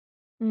gap.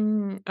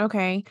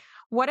 Okay.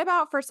 What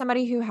about for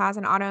somebody who has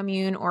an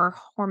autoimmune or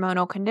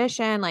hormonal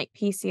condition like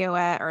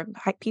PCOS or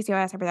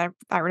PCOS,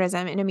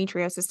 hyperthyroidism,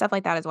 endometriosis, stuff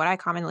like that is what I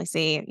commonly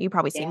see. You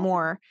probably see Yeah.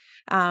 more.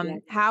 Yeah.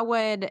 How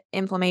would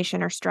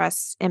inflammation or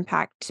stress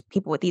impact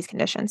people with these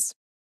conditions?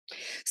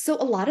 So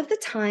a lot of the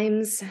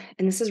times,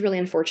 and this is really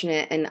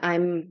unfortunate, and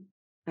I'm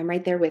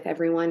right there with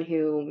everyone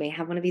who may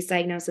have one of these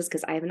diagnoses,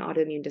 because I have an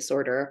autoimmune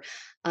disorder,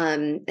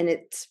 and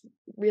it's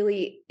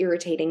really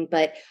irritating.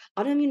 But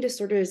autoimmune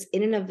disorders,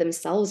 in and of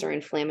themselves, are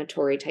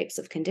inflammatory types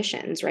of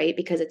conditions, right?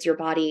 Because it's your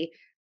body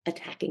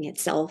attacking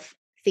itself,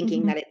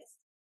 thinking Mhm. that it's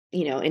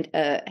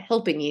and,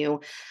 helping you,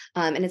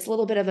 and it's a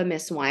little bit of a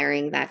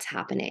miswiring that's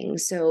happening.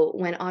 So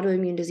when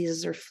autoimmune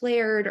diseases are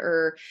flared,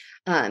 or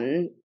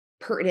um,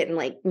 pertinent, and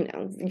like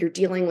you're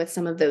dealing with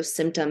some of those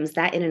symptoms,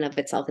 that in and of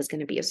itself is going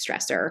to be a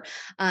stressor.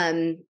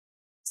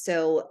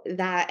 So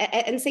that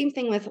and same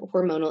thing with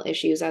hormonal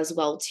issues as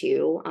well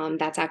too.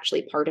 That's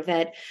actually part of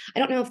it. I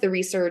don't know if the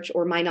research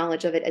or my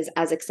knowledge of it is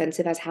as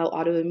extensive as how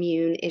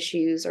autoimmune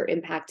issues are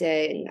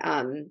impacting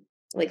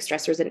like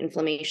stressors and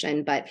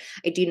inflammation, but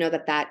I do know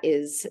that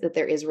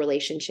there is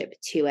relationship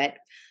to it.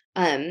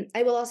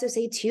 I will also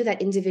say too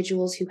that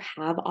individuals who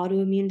have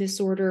autoimmune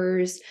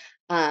disorders,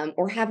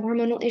 or have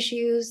hormonal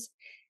issues,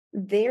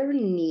 their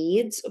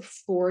needs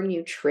for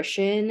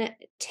nutrition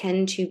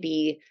tend to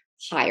be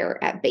higher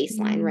at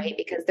baseline, Mm. right?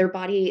 Because their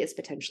body is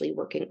potentially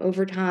working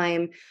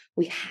overtime.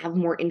 We have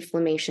more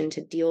inflammation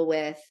to deal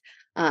with.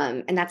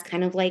 And that's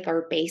kind of like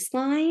our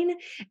baseline.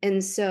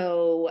 And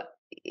so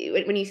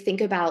when you think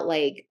about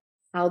like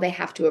how they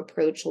have to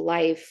approach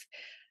life,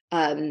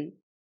 um,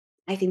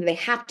 I think they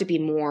have to be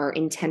more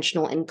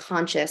intentional and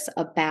conscious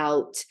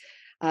about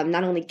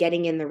not only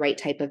getting in the right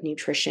type of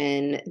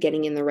nutrition,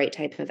 getting in the right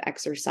type of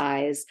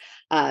exercise,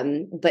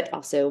 but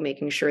also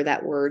making sure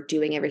that we're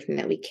doing everything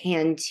that we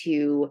can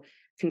to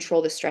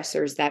control the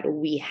stressors that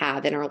we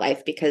have in our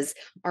life, because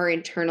our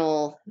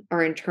internal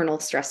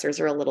stressors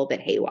are a little bit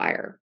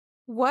haywire.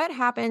 What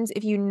happens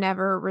if you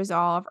never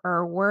resolve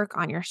or work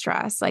on your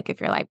stress? Like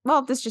if you're like,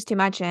 well, this is just too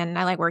much and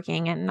I like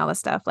working and all this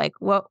stuff. Like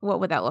what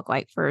would that look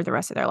like for the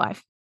rest of their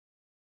life?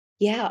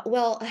 Yeah,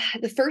 well,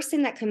 the first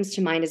thing that comes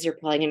to mind is you're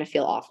probably going to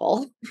feel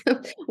awful,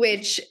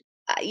 which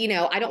I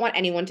don't want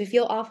anyone to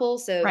feel awful,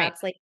 so Right.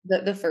 that's like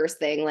the first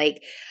thing.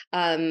 Like,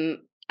 I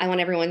want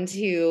everyone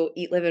to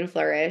eat, live, and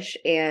flourish.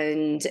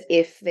 And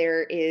if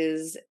there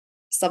is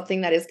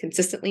something that is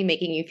consistently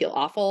making you feel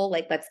awful,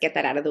 like let's get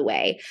that out of the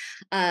way.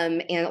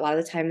 And a lot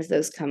of the times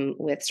those come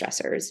with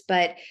stressors,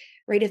 but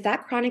right, if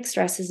that chronic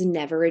stress is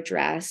never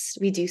addressed,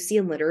 we do see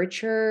in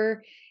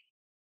literature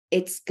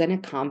it's going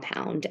to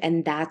compound.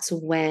 And that's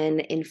when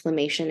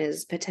inflammation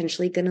is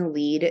potentially going to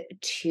lead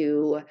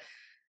to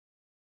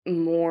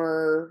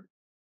more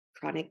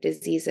chronic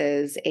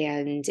diseases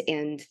and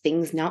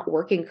things not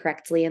working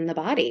correctly in the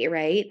body,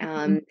 right?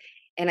 Mhm.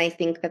 And I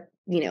think that,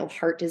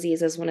 heart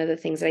disease is one of the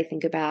things that I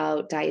think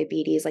about,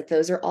 diabetes, like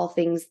those are all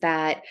things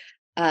that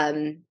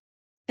and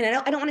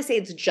I don't want to say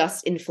it's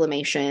just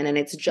inflammation and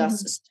it's Mhm.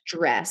 just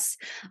stress,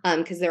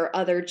 because there are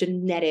other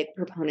genetic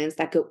proponents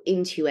that go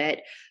into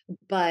it.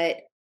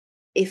 But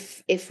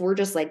if we're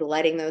just like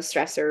letting those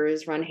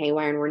stressors run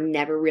haywire and we're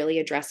never really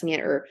addressing it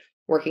or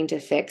working to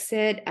fix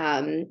it,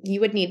 you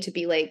would need to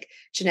be like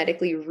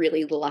genetically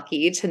really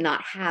lucky to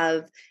not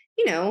have,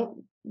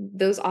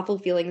 those awful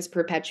feelings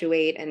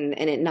perpetuate and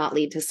it not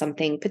lead to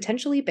something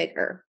potentially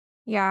bigger.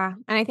 Yeah,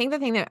 and I think the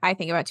thing that I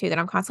think about too that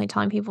I'm constantly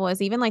telling people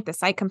is even like the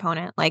psych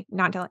component, like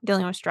not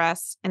dealing with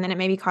stress, and then it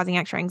may be causing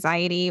extra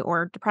anxiety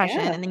or depression,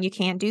 Yeah. and then you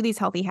can't do these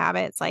healthy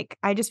habits. Like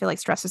I just feel like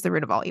stress is the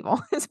root of all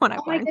evil, is what I've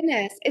Oh my learned.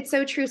 goodness. It's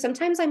so true.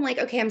 Sometimes I'm like,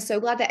 okay, I'm so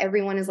glad that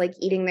everyone is like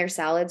eating their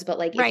salads, but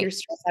like if Right. you're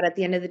stressed out at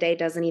the end of the day, it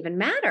doesn't even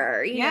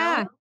matter, you know?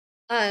 Yeah.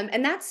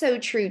 And that's so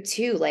true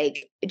too.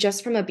 Like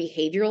just from a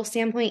behavioral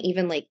standpoint,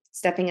 even like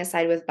stepping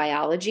aside with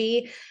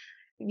biology,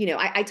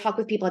 I talk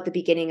with people at the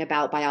beginning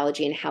about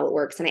biology and how it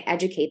works, and I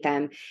educate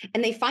them,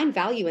 and they find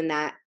value in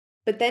that.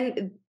 But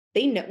then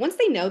they know once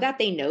they know that,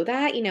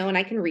 and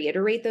I can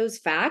reiterate those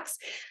facts.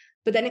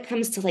 But then it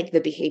comes to like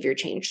the behavior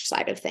change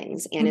side of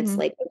things. And it's Mhm.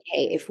 like,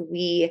 okay, if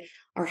we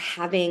are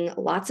having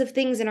lots of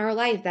things in our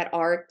life that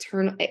are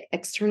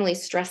externally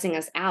stressing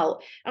us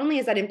out, not only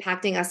is that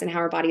impacting us and how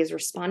our body is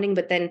responding,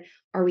 but then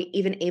are we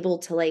even able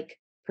to like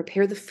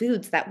prepare the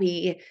foods that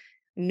we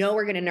know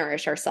we're going to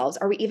nourish ourselves?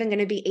 Are we even going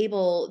to be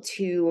able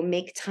to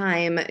make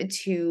time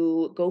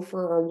to go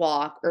for a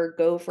walk or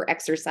go for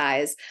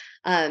exercise?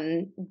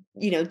 Don't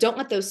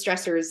let those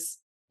stressors,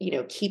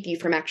 keep you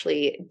from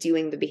actually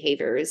doing the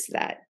behaviors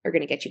that are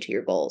going to get you to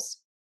your goals.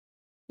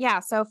 Yeah,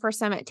 so for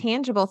some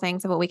tangible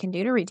things of what we can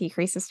do to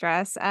decrease the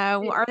stress,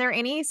 are there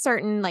any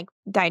certain like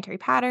dietary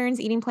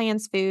patterns, eating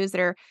plans, foods that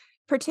are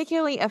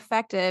particularly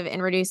effective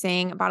in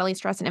reducing bodily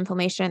stress and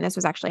inflammation? This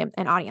was actually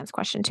an audience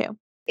question too.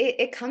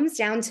 It comes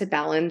down to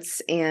balance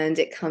and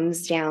it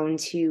comes down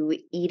to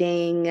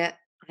eating,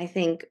 I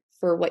think,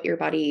 for what your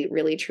body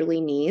really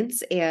truly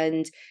needs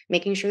and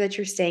making sure that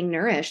you're staying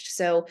nourished.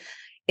 So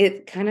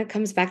it kind of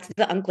comes back to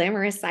the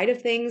unglamorous side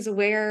of things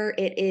where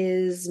it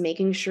is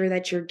making sure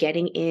that you're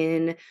getting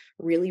in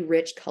really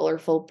rich,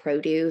 colorful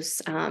produce.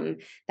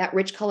 That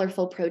rich,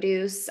 colorful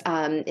produce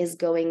is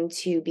going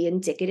to be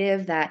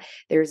indicative that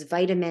there's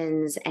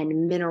vitamins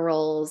and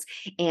minerals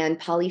and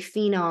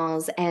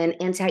polyphenols and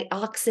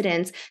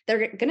antioxidants that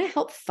are going to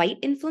help fight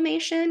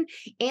inflammation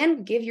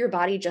and give your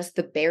body just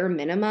the bare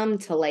minimum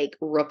to like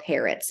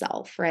repair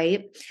itself,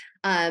 right?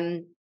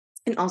 Um,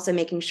 and also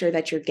making sure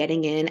that you're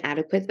getting in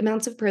adequate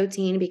amounts of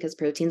protein because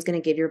protein is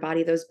going to give your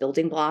body those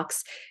building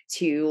blocks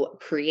to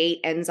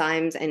create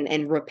enzymes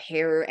and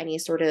repair any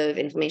sort of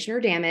inflammation or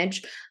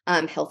damage.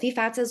 Healthy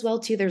fats as well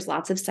too. There's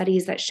lots of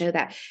studies that show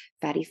that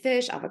fatty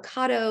fish,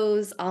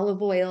 avocados,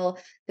 olive oil,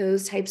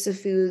 those types of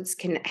foods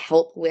can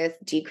help with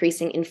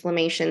decreasing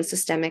inflammation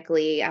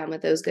systemically,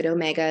 with those good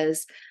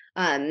omegas.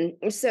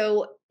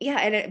 So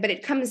yeah, but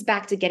it comes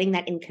back to getting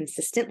that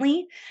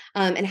inconsistently,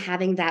 and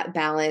having that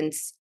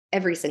balance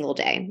every single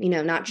day,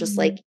 not just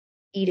like Mhm.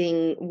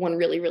 eating one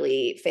really,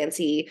 really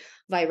fancy,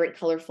 vibrant,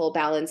 colorful,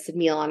 balanced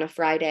meal on a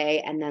Friday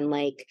and then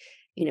like,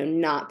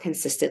 not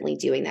consistently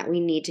doing that. We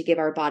need to give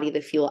our body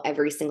the fuel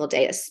every single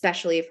day,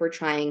 especially if we're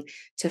trying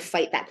to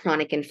fight that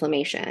chronic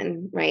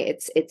inflammation,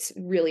 right? It's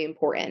really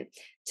important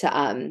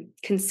to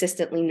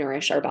consistently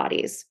nourish our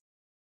bodies.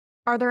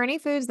 Are there any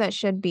foods that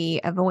should be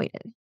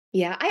avoided?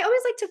 Yeah, I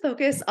always like to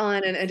focus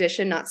on an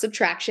addition, not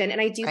subtraction.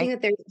 And I do think Right.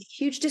 that there's a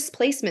huge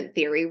displacement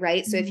theory,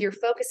 right? So if Mhm. you're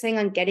focusing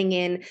on getting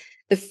in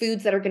the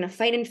foods that are going to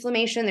fight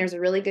inflammation, there's a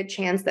really good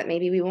chance that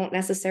maybe we won't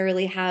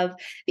necessarily have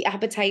the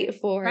appetite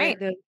for Right.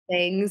 those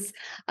things.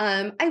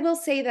 I will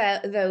say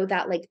that though,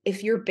 that like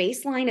if your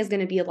baseline is going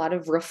to be a lot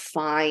of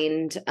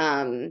refined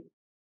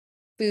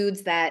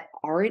foods that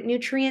aren't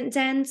nutrient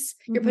dense,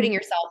 you're Mhm. putting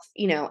yourself,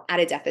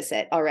 at a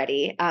deficit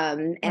already.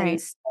 And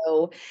Right.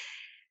 so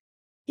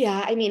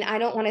yeah, I mean, I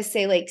don't wanna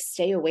say, like,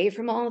 stay away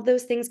from all of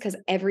those things because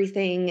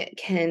everything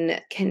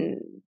can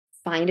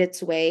find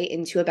its way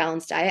into a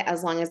balanced diet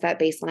as long as that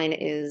baseline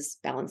is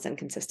balanced and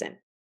consistent.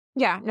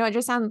 Yeah, no, it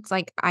just sounds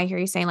like I hear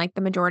you saying like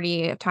the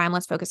majority of time,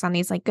 let's focus on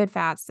these like good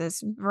fats,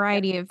 this Yep,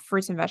 variety of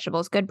fruits and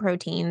vegetables, good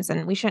proteins,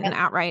 and we shouldn't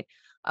yep, outright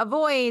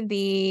avoid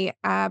the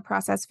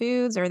processed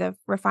foods or the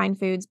refined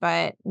foods,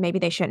 but maybe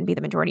they shouldn't be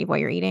the majority of what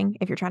you're eating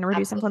if you're trying to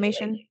reduce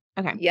inflammation.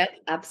 absolutely. Okay. Yep,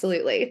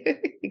 absolutely.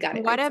 You got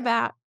it What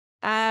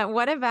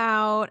right.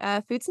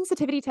 about food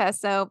sensitivity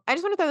tests? So I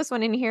just want to throw this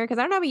one in here because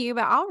I don't know about you,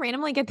 but I'll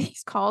randomly get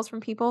these calls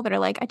from people that are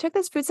like, I took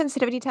this food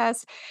sensitivity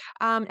test.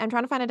 I'm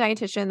trying to find a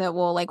dietitian that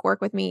will like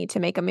work with me to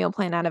make a meal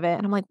plan out of it.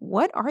 And I'm like,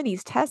 what are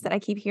these tests that I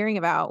keep hearing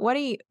about? What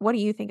do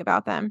you think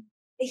about them?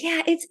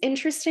 Yeah, it's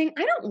interesting.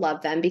 I don't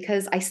love them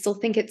because I still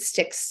think it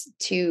sticks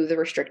to the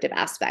restrictive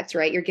aspects,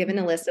 right? You're given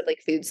a Mhm. list of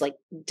like foods like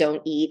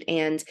don't eat.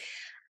 And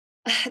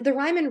the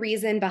rhyme and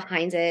reason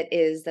behind it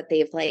is that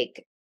they've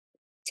like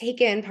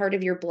taken part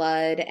of your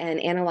blood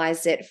and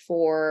analyzed it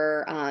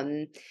for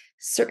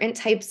certain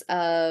types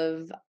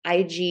of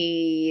I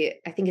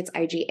think it's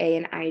IgA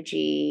and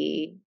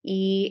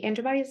IgE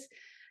antibodies.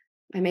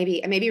 I may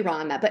be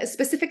wrong on that, but a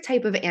specific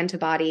type of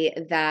antibody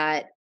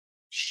that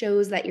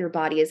shows that your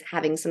body is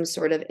having some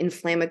sort of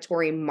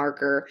inflammatory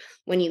marker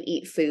when you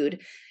eat food.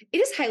 It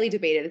is highly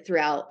debated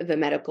throughout the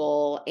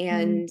medical Mhm.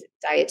 and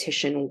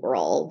dietitian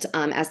world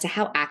as to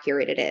how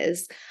accurate it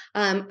is.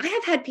 I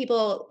have had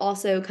people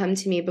also come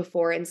to me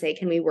before and say,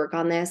 "Can we work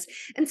on this?"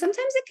 And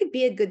sometimes it could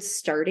be a good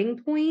starting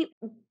point,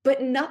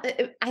 but not.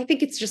 I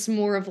think it's just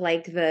more of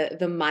like the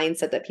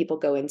mindset that people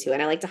go into.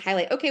 And I like to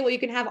highlight, okay, well, you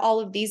can have all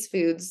of these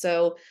foods,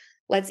 so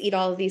let's eat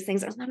all of these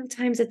things. A lot of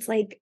times it's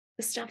like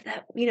the stuff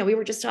that, we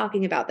were just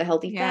talking about, the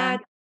healthy Yeah.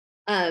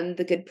 fat,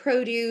 the good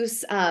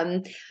produce.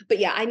 But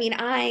yeah, I mean,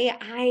 I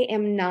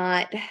am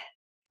not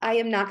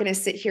going to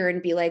sit here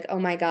and be like, oh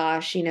my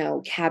gosh,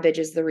 cabbage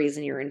is the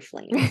reason you're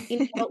inflamed.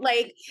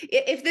 Like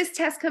if this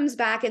test comes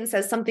back and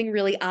says something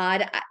really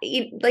odd,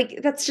 like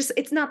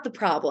it's not the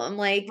problem.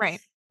 Like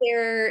Right.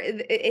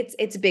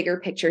 it's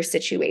bigger picture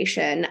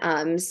situation.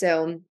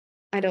 So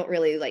I don't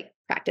really like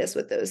practice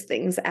with those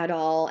things at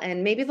all.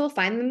 And maybe they'll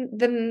find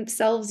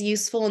themselves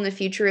useful in the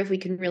future if we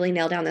can really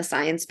nail down the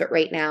science. But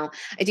right now,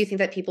 I do think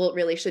that people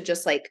really should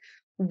just like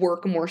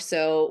work more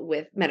so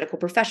with medical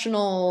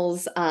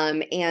professionals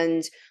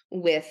and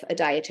with a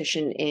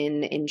dietitian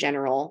in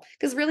general,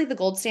 because really the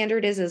gold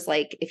standard is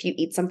like if you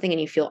eat something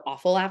and you feel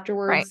awful Right.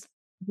 afterwards,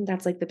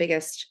 that's like the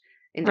biggest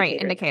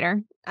Right.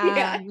 indicator.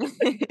 Indicator.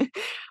 Yeah.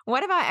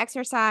 What about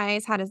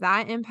exercise? How does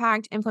that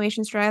impact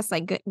inflammation, stress,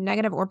 like good,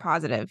 negative or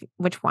positive?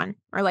 Which one?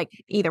 Or like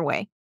either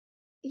way?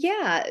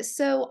 Yeah,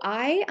 so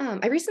I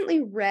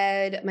recently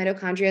read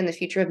Mitochondria and the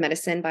Future of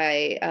Medicine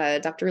by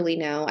Dr. Lee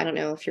No. I don't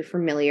know if you're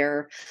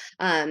familiar,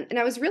 and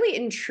I was really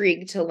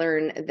intrigued to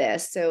learn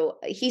this. So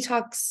he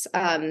talks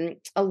a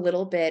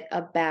little bit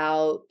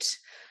about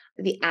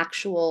the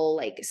actual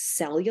like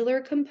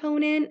cellular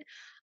component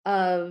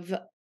of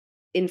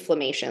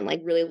inflammation, like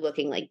really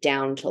looking like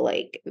down to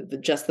like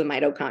just the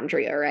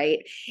mitochondria, right?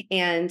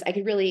 And I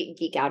could really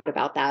geek out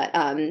about that.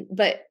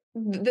 But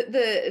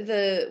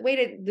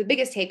the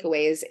biggest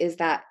takeaways is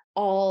that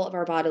all of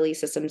our bodily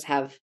systems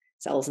have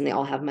cells and they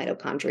all have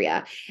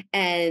mitochondria.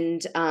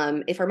 And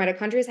if our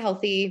mitochondria is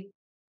healthy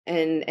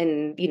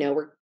and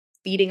we're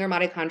feeding our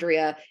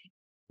mitochondria,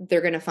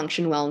 they're going to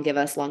function well and give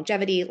us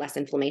longevity, less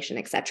inflammation,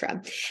 etc.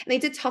 And they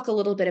did talk a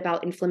little bit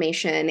about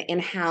inflammation and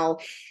how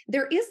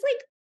there is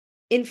like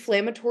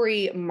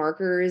inflammatory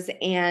markers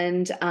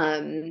and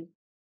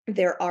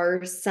there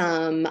are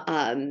some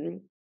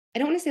I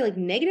don't want to say like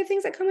negative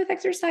things that come with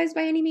exercise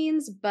by any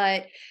means,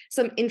 but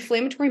some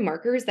inflammatory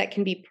markers that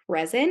can be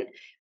present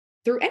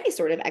through any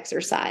sort of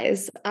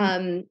exercise.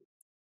 Mm.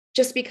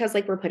 Just because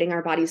like we're putting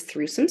our bodies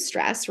through some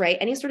stress, right?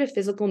 Any sort of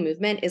physical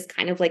movement is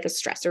kind of like a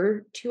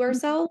stressor to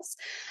ourselves.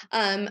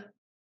 Um,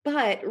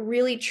 but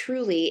really,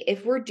 truly,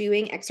 if we're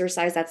doing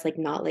exercise that's like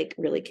not like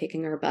really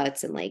kicking our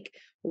butts and like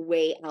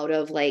way out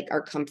of like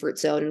our comfort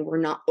zone and we're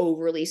not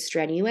overly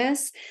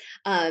strenuous,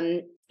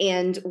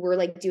 and we're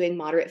like doing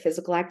moderate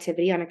physical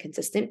activity on a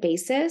consistent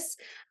basis,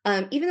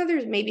 even though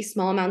there's maybe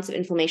small amounts of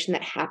inflammation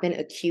that happen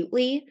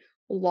acutely,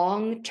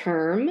 long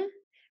term,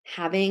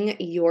 having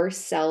your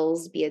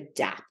cells be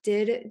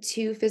adapted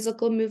to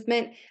physical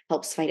movement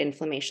helps fight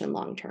inflammation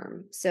long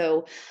term.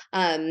 So,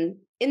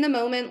 in the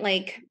moment,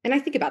 like, and I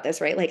think about this,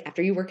 right? Like,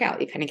 after you work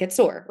out, you kind of get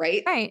sore,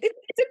 right? Right.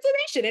 It's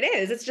inflammation. It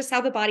is. It's just how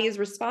the body is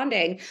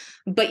responding.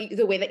 But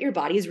the way that your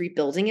body is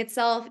rebuilding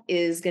itself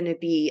is going to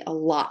be a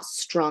lot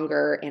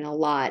stronger and a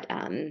lot,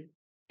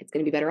 it's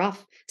going to be better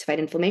off to fight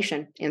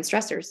inflammation and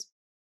stressors.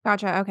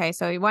 Gotcha. Okay.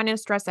 So you want to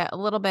stress it a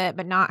little bit,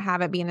 but not have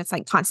it be in this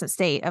like constant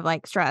state of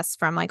like stress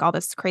from like all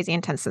this crazy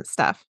intense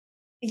stuff.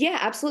 Yeah,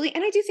 absolutely.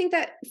 And I do think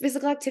that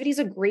physical activity is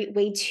a great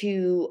way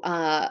to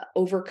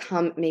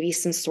overcome maybe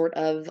some sort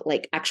of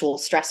like actual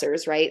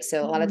stressors, right?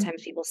 So a lot of Mhm.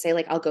 times people say,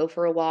 like, I'll go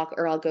for a walk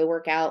or I'll go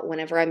work out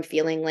whenever I'm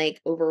feeling like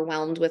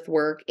overwhelmed with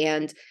work.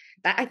 And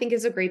that I think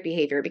is a great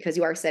behavior because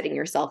you are setting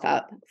yourself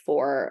up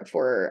for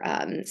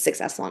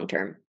success long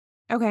term.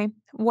 Okay.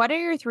 What are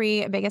your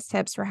three biggest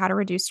tips for how to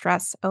reduce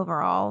stress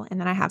overall? And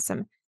then I have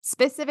some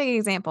specific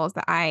examples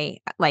that I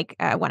like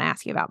want to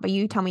ask you about, but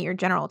you tell me your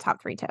general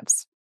top three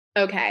tips.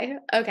 Okay.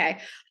 Okay.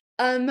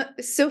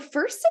 So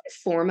first and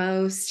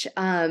foremost,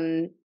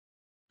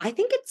 I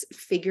think it's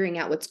figuring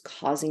out what's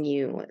causing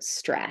you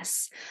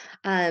stress,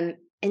 and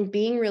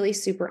being really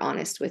super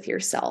honest with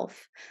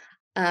yourself.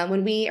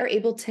 When we are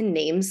able to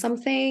name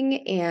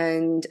something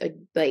and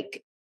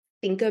like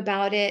think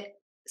about it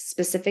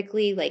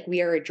specifically, like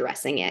we are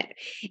addressing it.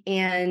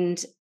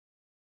 And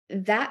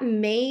that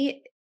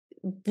may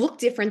look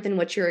different than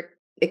what you're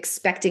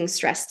expecting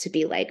stress to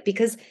be like,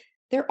 because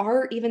there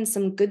are even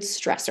some good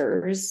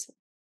stressors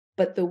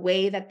but the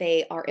way that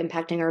they are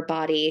impacting our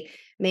body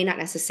may not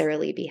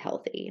necessarily be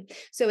healthy.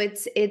 So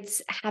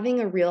it's having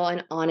a real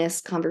and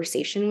honest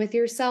conversation with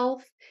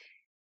yourself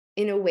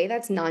in a way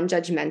that's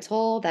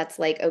non-judgmental, that's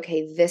like,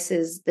 okay, this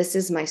is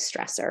my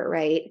stressor,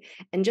 right?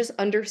 And just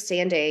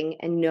understanding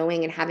and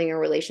knowing and having a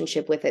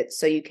relationship with it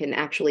so you can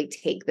actually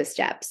take the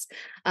steps.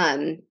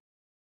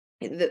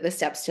 The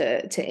steps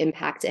to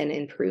impact and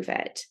improve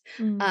it.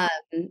 Mm.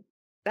 Um,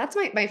 that's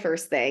my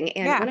first thing.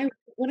 And Yeah.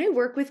 when I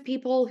work with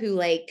people who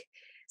like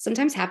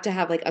sometimes have to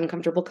have like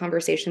uncomfortable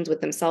conversations with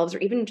themselves or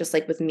even just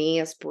like with me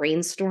as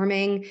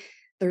brainstorming,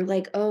 they're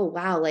like, "Oh,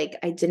 wow, like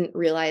I didn't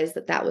realize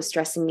that that was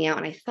stressing me out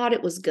and I thought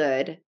it was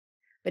good.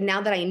 But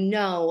now that I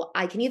know,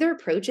 I can either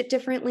approach it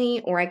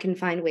differently or I can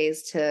find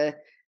ways to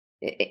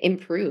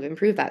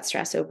improve that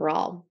stress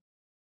overall."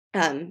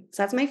 So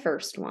that's my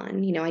first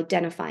one,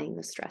 identifying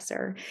the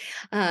stressor.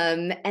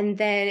 And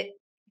then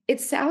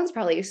it sounds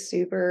probably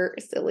super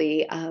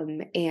silly,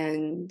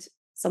 and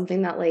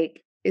something that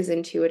like is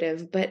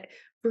intuitive, but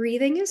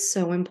breathing is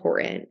so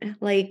important.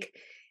 Like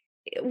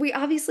we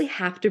obviously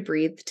have to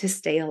breathe to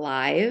stay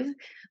alive,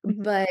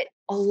 Mhm. but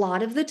a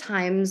lot of the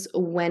times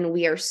when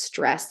we are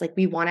stressed, like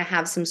we want to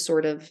have some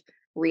sort of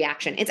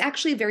reaction. It's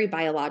actually very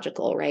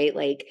biological, right?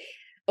 Like,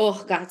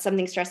 oh, God,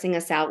 something's stressing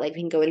us out. Like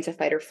we can go into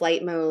fight or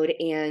flight mode.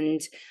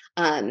 And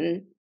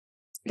um,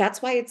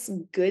 that's why it's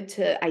good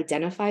to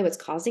identify what's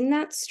causing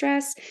that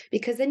stress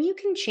because then you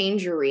can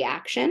change your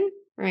reaction,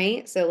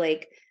 right? So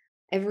like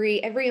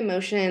every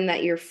emotion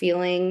that you're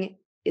feeling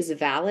is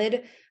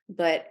valid,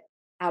 but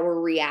our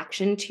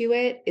reaction to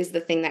it is the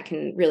thing that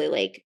can really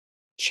like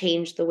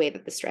change the way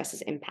that the stress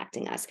is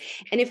impacting us.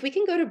 And if we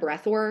can go to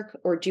breath work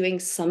or doing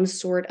some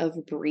sort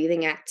of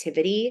breathing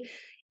activity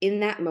in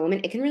that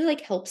moment, it can really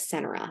like help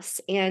center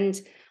us. And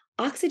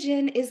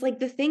oxygen is like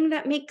the thing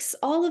that makes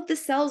all of the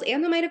cells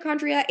and the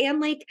mitochondria and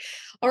like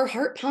our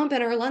heart pump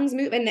and our lungs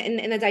move and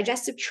the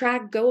digestive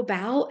tract go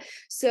about.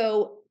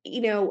 So,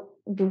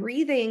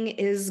 breathing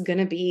is going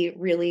to be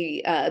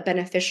really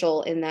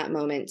beneficial in that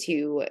moment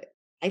to,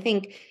 I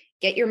think,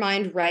 get your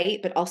mind right,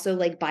 but also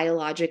like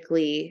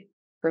biologically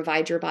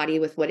provide your body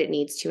with what it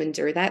needs to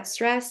endure that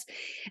stress.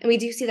 And we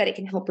do see that it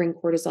can help bring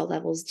cortisol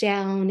levels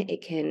down.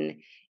 It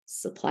can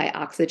supply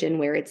oxygen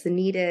where it's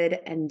needed,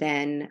 and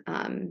then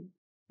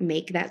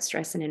make that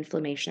stress and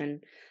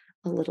inflammation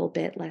a little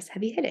bit less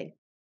heavy hitting.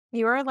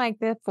 You are like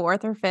the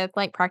 4th or 5th,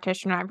 like,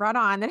 practitioner I brought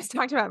on that has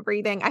talked about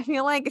breathing. I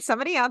feel like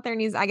somebody out there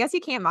needs I guess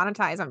you can't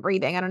monetize on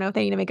breathing. I don't know if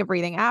they need to make a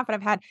breathing app, but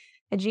I've had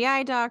a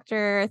GI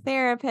doctor, a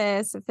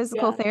therapist, a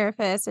physical Yeah.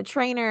 therapist, a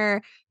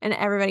trainer, and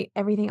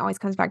everything always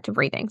comes back to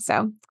breathing.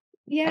 So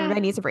everybody Yeah.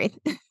 needs to breathe.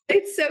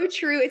 It's so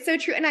true. It's so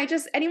true. And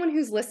anyone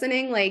who's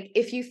listening, like,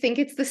 if you think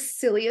it's the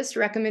silliest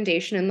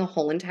recommendation in the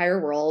whole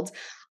entire world,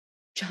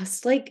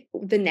 just like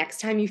the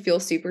next time you feel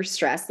super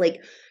stressed,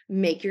 like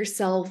make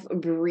yourself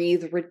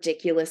breathe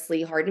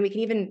ridiculously hard. And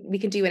we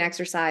can do an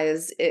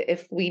exercise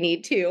if we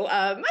need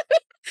to,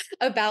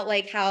 about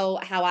like how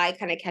I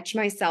kind of catch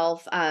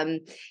myself,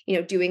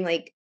 doing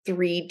like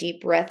 3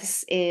 deep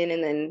breaths in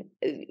and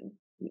then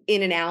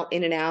in and out,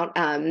 in and out.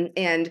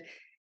 And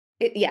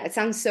it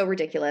sounds so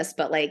ridiculous,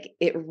 but like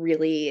it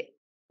really,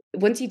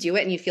 once you do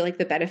it and you feel like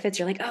the benefits,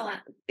 you're like, oh,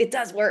 it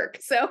does work.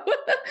 So, um,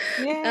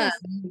 Yes.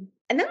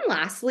 and then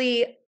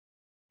lastly,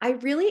 I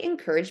really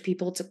encourage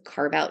people to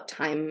carve out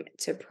time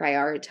to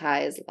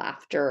prioritize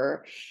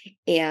laughter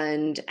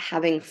and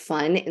having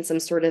fun in some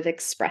sort of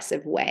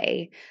expressive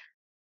way.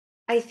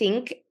 I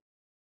think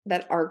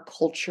that our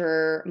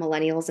culture,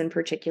 millennials in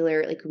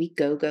particular, like we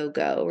go, go,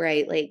 go,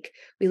 right? Like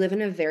we live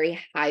in a very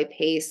high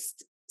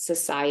paced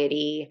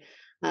society.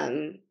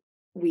 Um,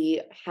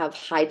 we have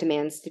high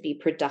demands to be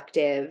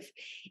productive.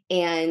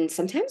 And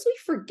sometimes we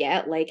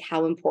forget like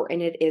how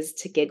important it is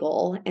to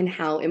giggle and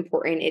how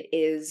important it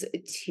is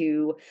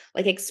to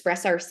like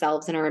express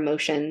ourselves and our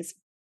emotions.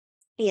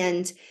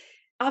 And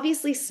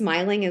obviously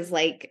smiling is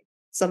like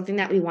something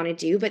that we want to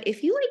do, but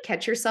if you like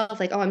catch yourself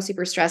like, oh, I'm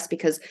super stressed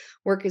because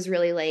work is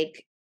really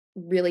like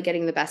really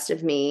getting the best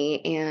of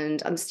me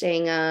and I'm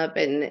staying up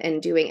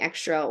and doing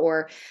extra,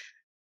 or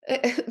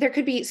there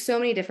could be so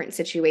many different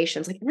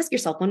situations. Like ask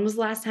yourself, when was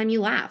the last time you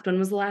laughed? When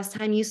was the last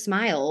time you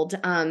smiled?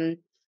 And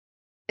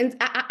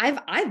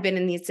I've been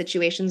in these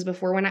situations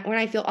before when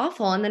I feel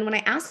awful, and then when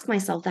I ask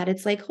myself that,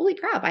 it's like, holy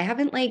crap, I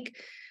haven't like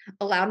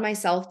allowed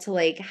myself to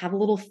like have a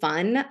little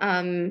fun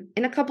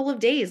in a couple of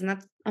days, and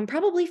that's I'm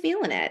probably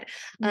feeling it.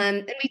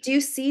 And we do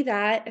see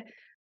that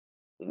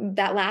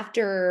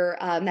laughter,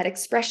 that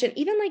expression,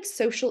 even like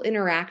social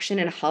interaction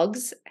and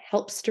hugs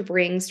helps to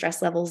bring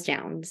stress levels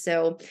down.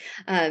 So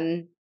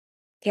um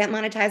can't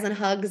monetize on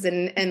hugs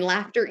and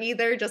laughter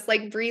either, just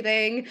like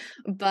breathing,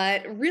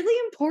 but really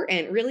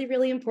important, really,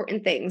 really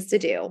important things to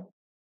do.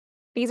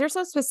 These are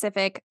so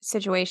specific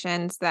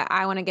situations that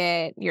I wanna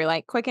get your,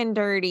 like, quick and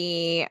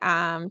dirty,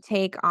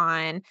 take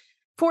on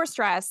for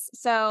stress.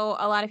 So,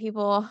 a lot of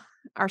people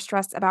are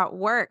stressed about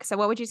work. So,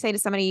 what would you say to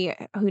somebody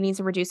who needs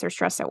to reduce their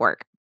stress at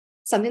work?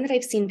 Something that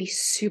I've seen be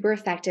super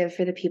effective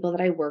for the people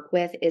that I work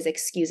with is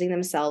excusing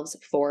themselves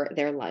for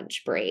their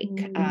lunch break.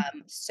 Mm.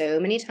 So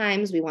many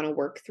times we want to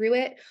work through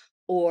it,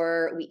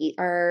 or we eat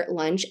our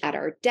lunch at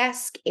our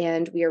desk,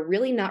 and we are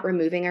really not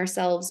removing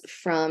ourselves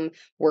from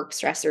work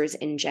stressors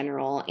in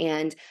general.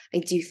 And I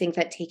do think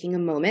that taking a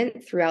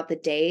moment throughout the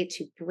day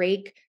to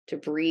break, to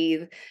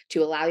breathe,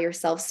 to allow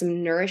yourself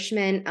some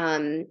nourishment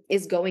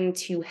is going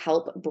to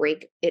help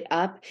break it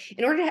up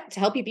in order to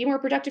help you be more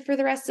productive for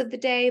the rest of the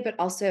day, but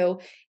also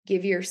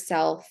give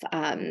yourself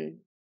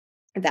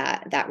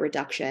that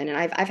reduction. And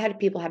I've had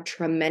people have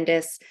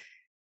tremendous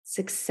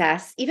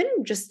success, even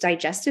just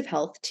digestive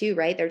health too,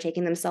 right? They're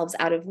taking themselves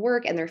out of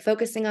work and they're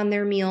focusing on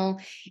their meal,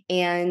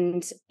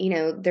 and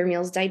their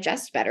meals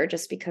digest better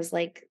just because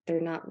like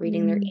they're not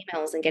reading their Mm.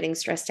 emails and getting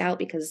stressed out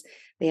because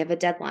they have a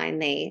deadline.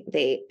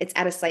 They it's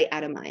out of sight,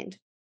 out of mind.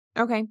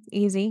 Okay,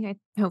 easy,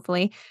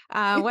 hopefully.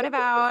 What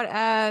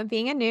about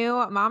being a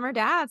new mom or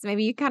dad? So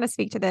maybe you kind of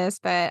speak to this,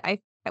 but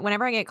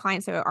whenever I get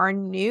clients who are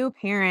new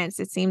parents,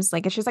 it seems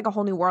like it's just like a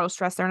whole new world of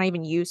stress they're not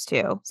even used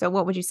to. So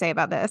what would you say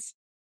about this?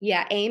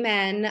 Yeah,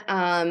 amen.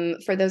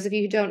 For those of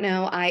you who don't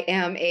know, I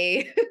am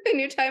a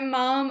new time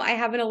mom. I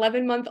have an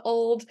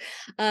 11-month-old,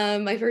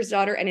 my first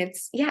daughter, and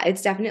it's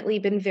definitely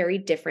been very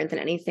different than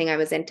anything I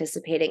was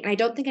anticipating. And I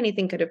don't think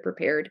anything could have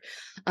prepared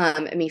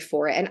me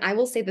for it. And I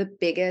will say the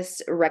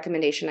biggest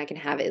recommendation I can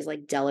have is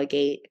like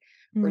delegate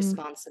Mm.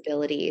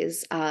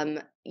 responsibilities.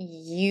 If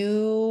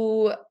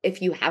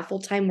you have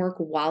full-time work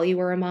while you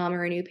are a mom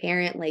or a new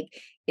parent,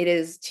 like it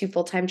is two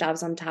full-time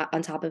jobs on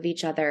top of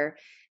each other.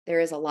 There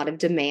is a lot of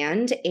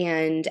demand,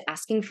 and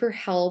asking for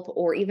help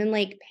or even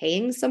like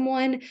paying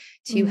someone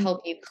to Mm.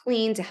 help you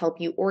clean, to help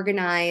you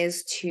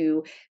organize,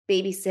 to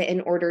babysit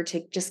in order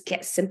to just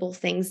get simple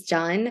things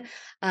done.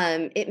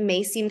 It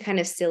may seem kind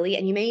of silly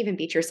and you may even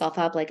beat yourself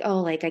up like,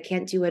 oh, like I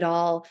can't do it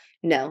all.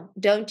 No,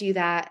 don't do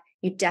that.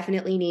 You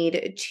definitely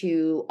need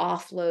to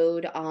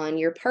offload on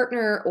your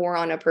partner or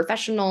on a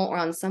professional or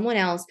on someone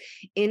else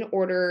in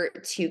order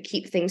to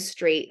keep things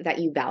straight that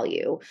you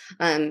value.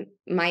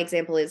 My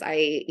example is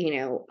I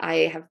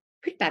have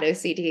pretty bad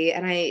OCD,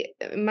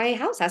 and my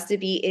house has to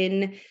be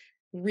in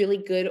really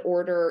good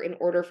order in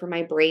order for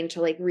my brain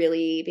to like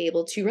really be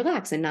able to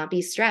relax and not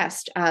be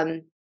stressed.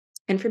 And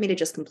for me to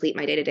just complete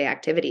my day-to-day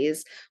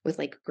activities with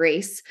like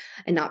grace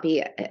and not be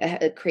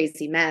a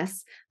crazy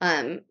mess.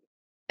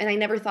 And I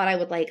never thought I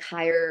would like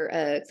hire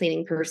a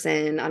cleaning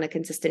person on a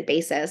consistent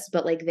basis,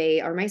 but like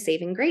they are my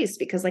saving grace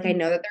because like I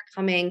know that they're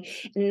coming.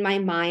 In my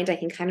mind, I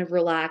can kind of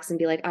relax and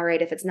be like, all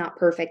right, if it's not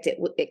perfect, it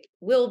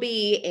will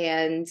be.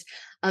 And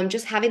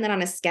just having that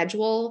on a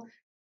schedule,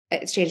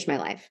 it's changed my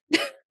life.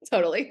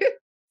 Totally.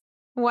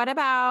 What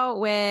about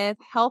with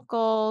health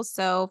goals?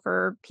 So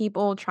for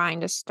people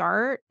trying to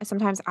start,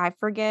 sometimes I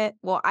forget.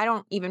 Well, I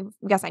don't even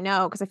guess I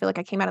know because I feel like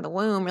I came out of the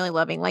womb really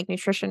loving like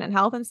nutrition and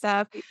health and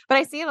stuff. But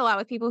I see it a lot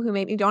with people who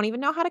maybe don't even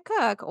know how to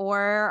cook or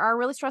are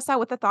really stressed out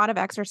with the thought of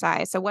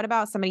exercise. So what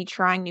about somebody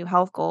trying new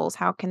health goals?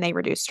 How can they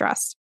reduce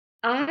stress?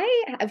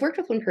 I've worked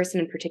with one person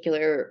in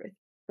particular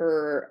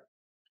for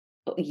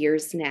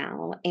years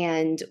now,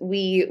 and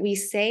we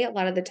say a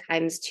lot of the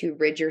times to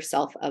rid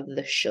yourself of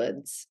the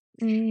shoulds.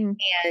 Mm.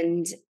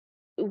 And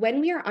when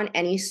we are on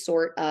any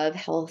sort of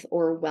health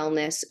or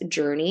wellness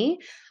journey,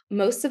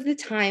 most of the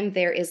time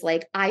there is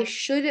like, I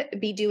should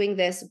be doing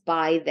this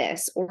by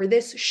this, or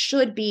this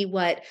should be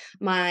what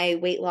my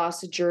weight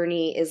loss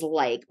journey is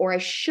like, or I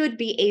should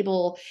be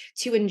able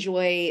to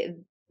enjoy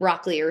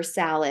broccoli or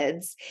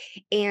salads.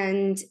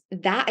 And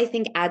that I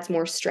think adds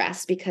more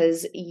stress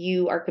because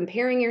you are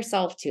comparing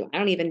yourself to, I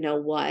don't even know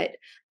what,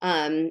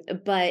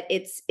 but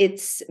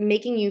it's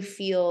making you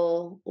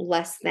feel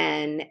less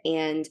than.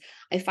 And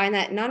I find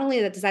that not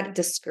only that does that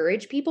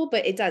discourage people,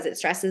 but it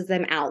stresses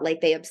them out.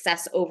 Like they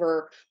obsess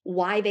over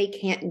why they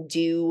can't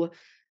do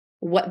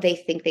what they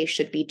think they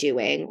should be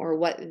doing, or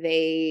what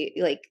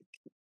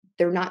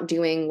they're not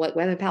doing what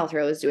Gwyneth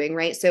Paltrow is doing,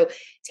 right? So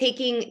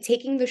taking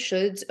the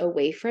shoulds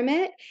away from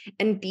it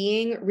and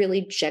being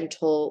really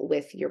gentle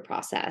with your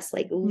process,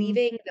 like Mm.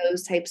 leaving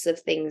those types of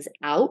things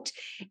out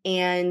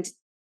and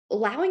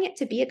allowing it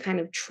to be a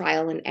kind of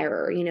trial and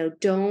error.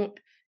 Don't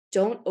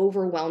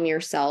overwhelm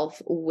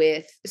yourself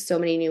with so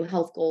many new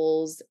health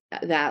goals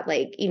that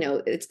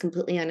it's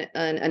completely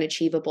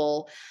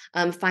unachievable.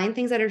 Find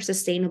things that are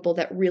sustainable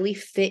that really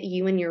fit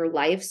you in your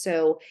life,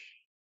 so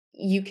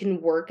you can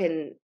work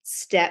and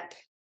step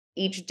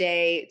each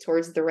day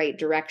towards the right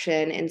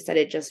direction instead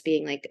of just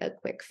being like a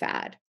quick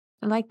fad.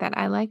 I like that.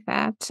 I like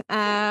that.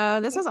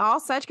 This was all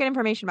such good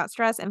information about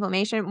stress,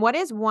 inflammation. What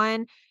is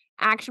one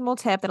actionable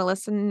tip that a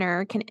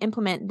listener can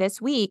implement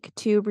this week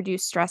to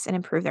reduce stress and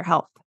improve their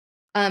health?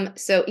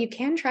 So you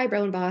can try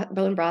bone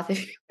broth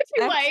if you Ex-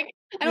 like.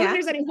 I don't think yeah.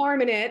 there's any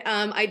harm in it.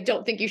 I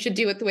don't think you should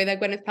do it the way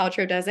that Gwyneth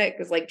Paltrow does it,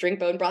 because like drink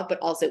bone broth, but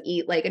also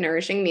eat like a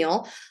nourishing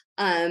meal.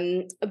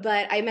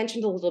 But I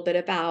mentioned a little bit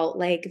about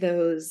like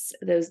those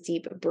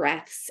deep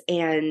breaths,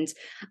 and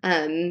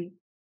um,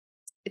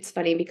 it's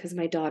funny because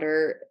my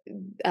daughter,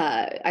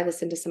 I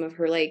listen to some of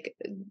her like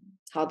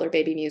toddler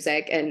baby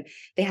music, and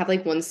they have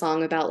like one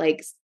song about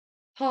like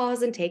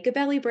pause and take a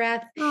belly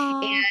breath.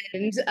 Aw.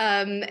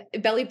 And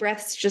belly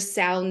breaths just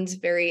sounds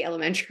very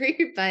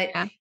elementary, but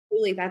Yeah.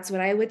 really that's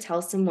what I would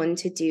tell someone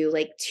to do,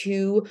 like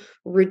to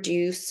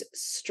reduce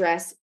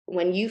stress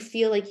when you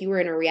feel like you were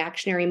in a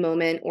reactionary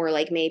moment, or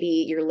like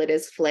maybe your lid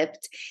is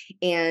flipped,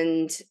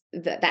 and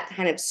that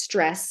kind of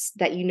stress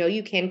that you know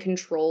you can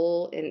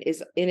control and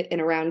is in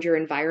and around your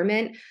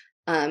environment.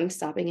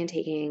 Stopping and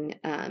taking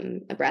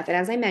a breath. And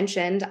as I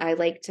mentioned, I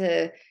like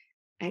to,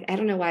 I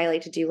don't know why I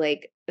like to do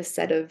like a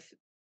set of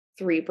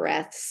 3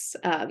 breaths.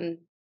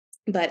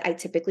 But I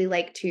typically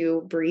like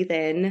to breathe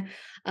in,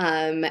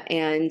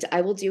 and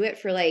I will do it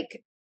for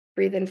like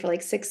breathe in for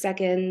like 6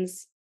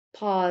 seconds,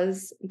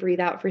 pause,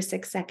 breathe out for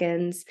 6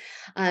 seconds.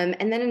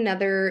 And then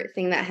another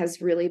thing that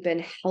has really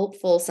been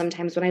helpful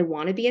sometimes when I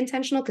want to be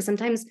intentional, because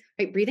sometimes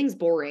right, breathing's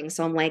boring.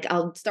 So I'm like,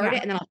 I'll start Yeah.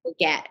 it and then I'll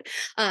forget,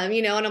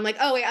 and I'm like,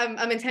 oh, wait,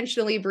 I'm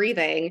intentionally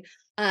breathing.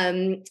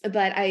 But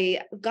I've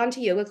gone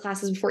to yoga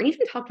classes before and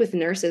even talked with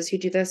nurses who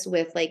do this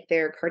with like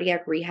their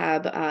cardiac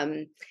rehab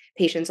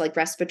patients, like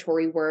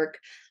respiratory work,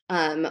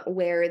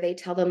 where they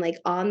tell them like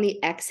on the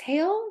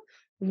exhale,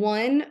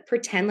 one,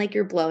 pretend like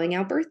you're blowing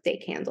out birthday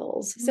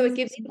candles. So it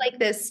gives you like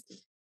this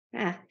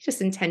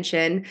just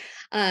intention.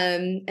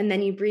 And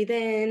then you breathe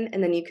in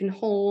and then you can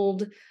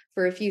hold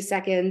for a few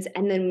seconds.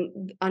 And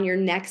then on your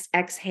next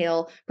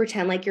exhale,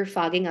 pretend like you're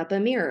fogging up a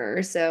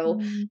mirror. So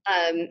Mm.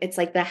 it's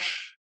like the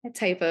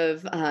type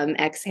of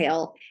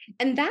exhale.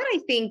 And that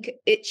I think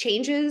it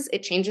changes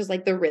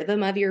like the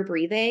rhythm of your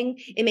breathing.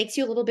 It makes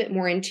you a little bit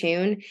more in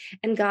tune.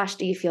 And gosh,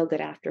 do you feel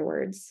good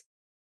afterwards?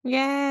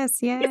 Yes,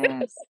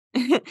 yes.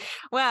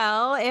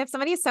 Well, if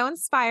somebody is so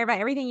inspired by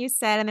everything you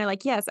said and they're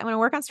like, yes, I want to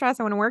work on stress,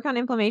 I want to work on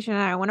inflammation,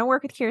 and I want to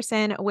work with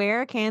Kyrstin,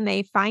 where can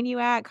they find you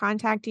at,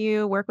 contact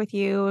you, work with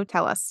you?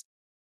 Tell us.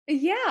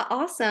 Yeah,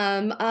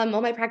 awesome.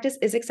 Well, my practice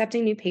is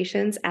accepting new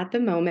patients at the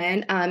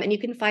moment. And you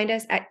can find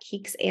us at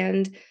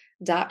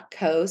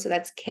keeks.co. So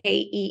that's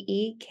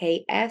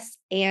KEEKS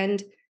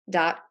and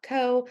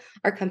 .co.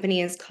 Our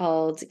company is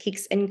called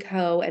Keeks and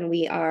Co, and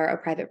we are a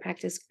private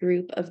practice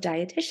group of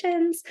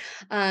dietitians.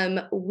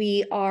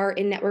 We are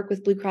in network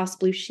with Blue Cross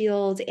Blue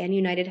Shield and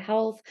United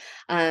Health,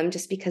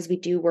 just because we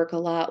do work a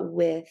lot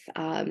with,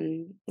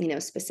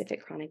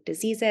 specific chronic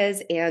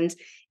diseases and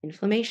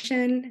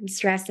inflammation and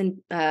stress and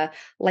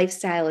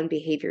lifestyle and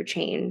behavior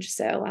change.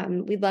 So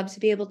we'd love to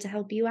be able to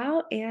help you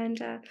out,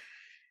 and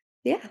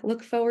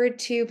look forward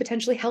to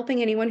potentially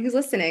helping anyone who's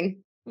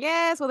listening.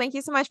 Yes. Well, thank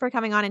you so much for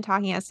coming on and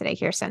talking to us today,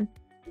 Kyrstin.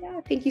 Yeah,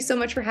 thank you so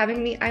much for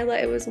having me, Isla.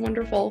 It was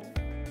wonderful.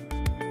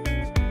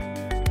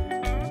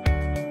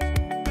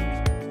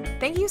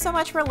 Thank you so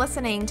much for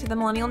listening to the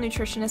Millennial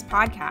Nutritionist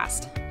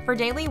podcast. For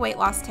daily weight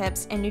loss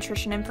tips and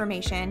nutrition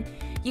information,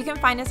 you can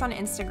find us on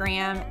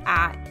Instagram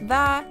at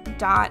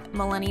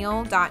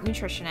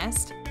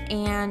the.millennial.nutritionist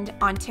and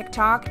on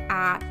TikTok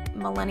at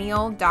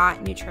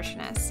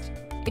millennial.nutritionist.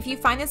 If you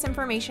find this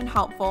information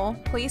helpful,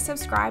 please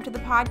subscribe to the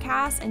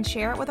podcast and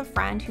share it with a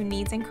friend who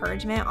needs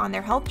encouragement on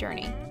their health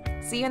journey.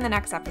 See you in the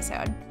next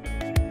episode.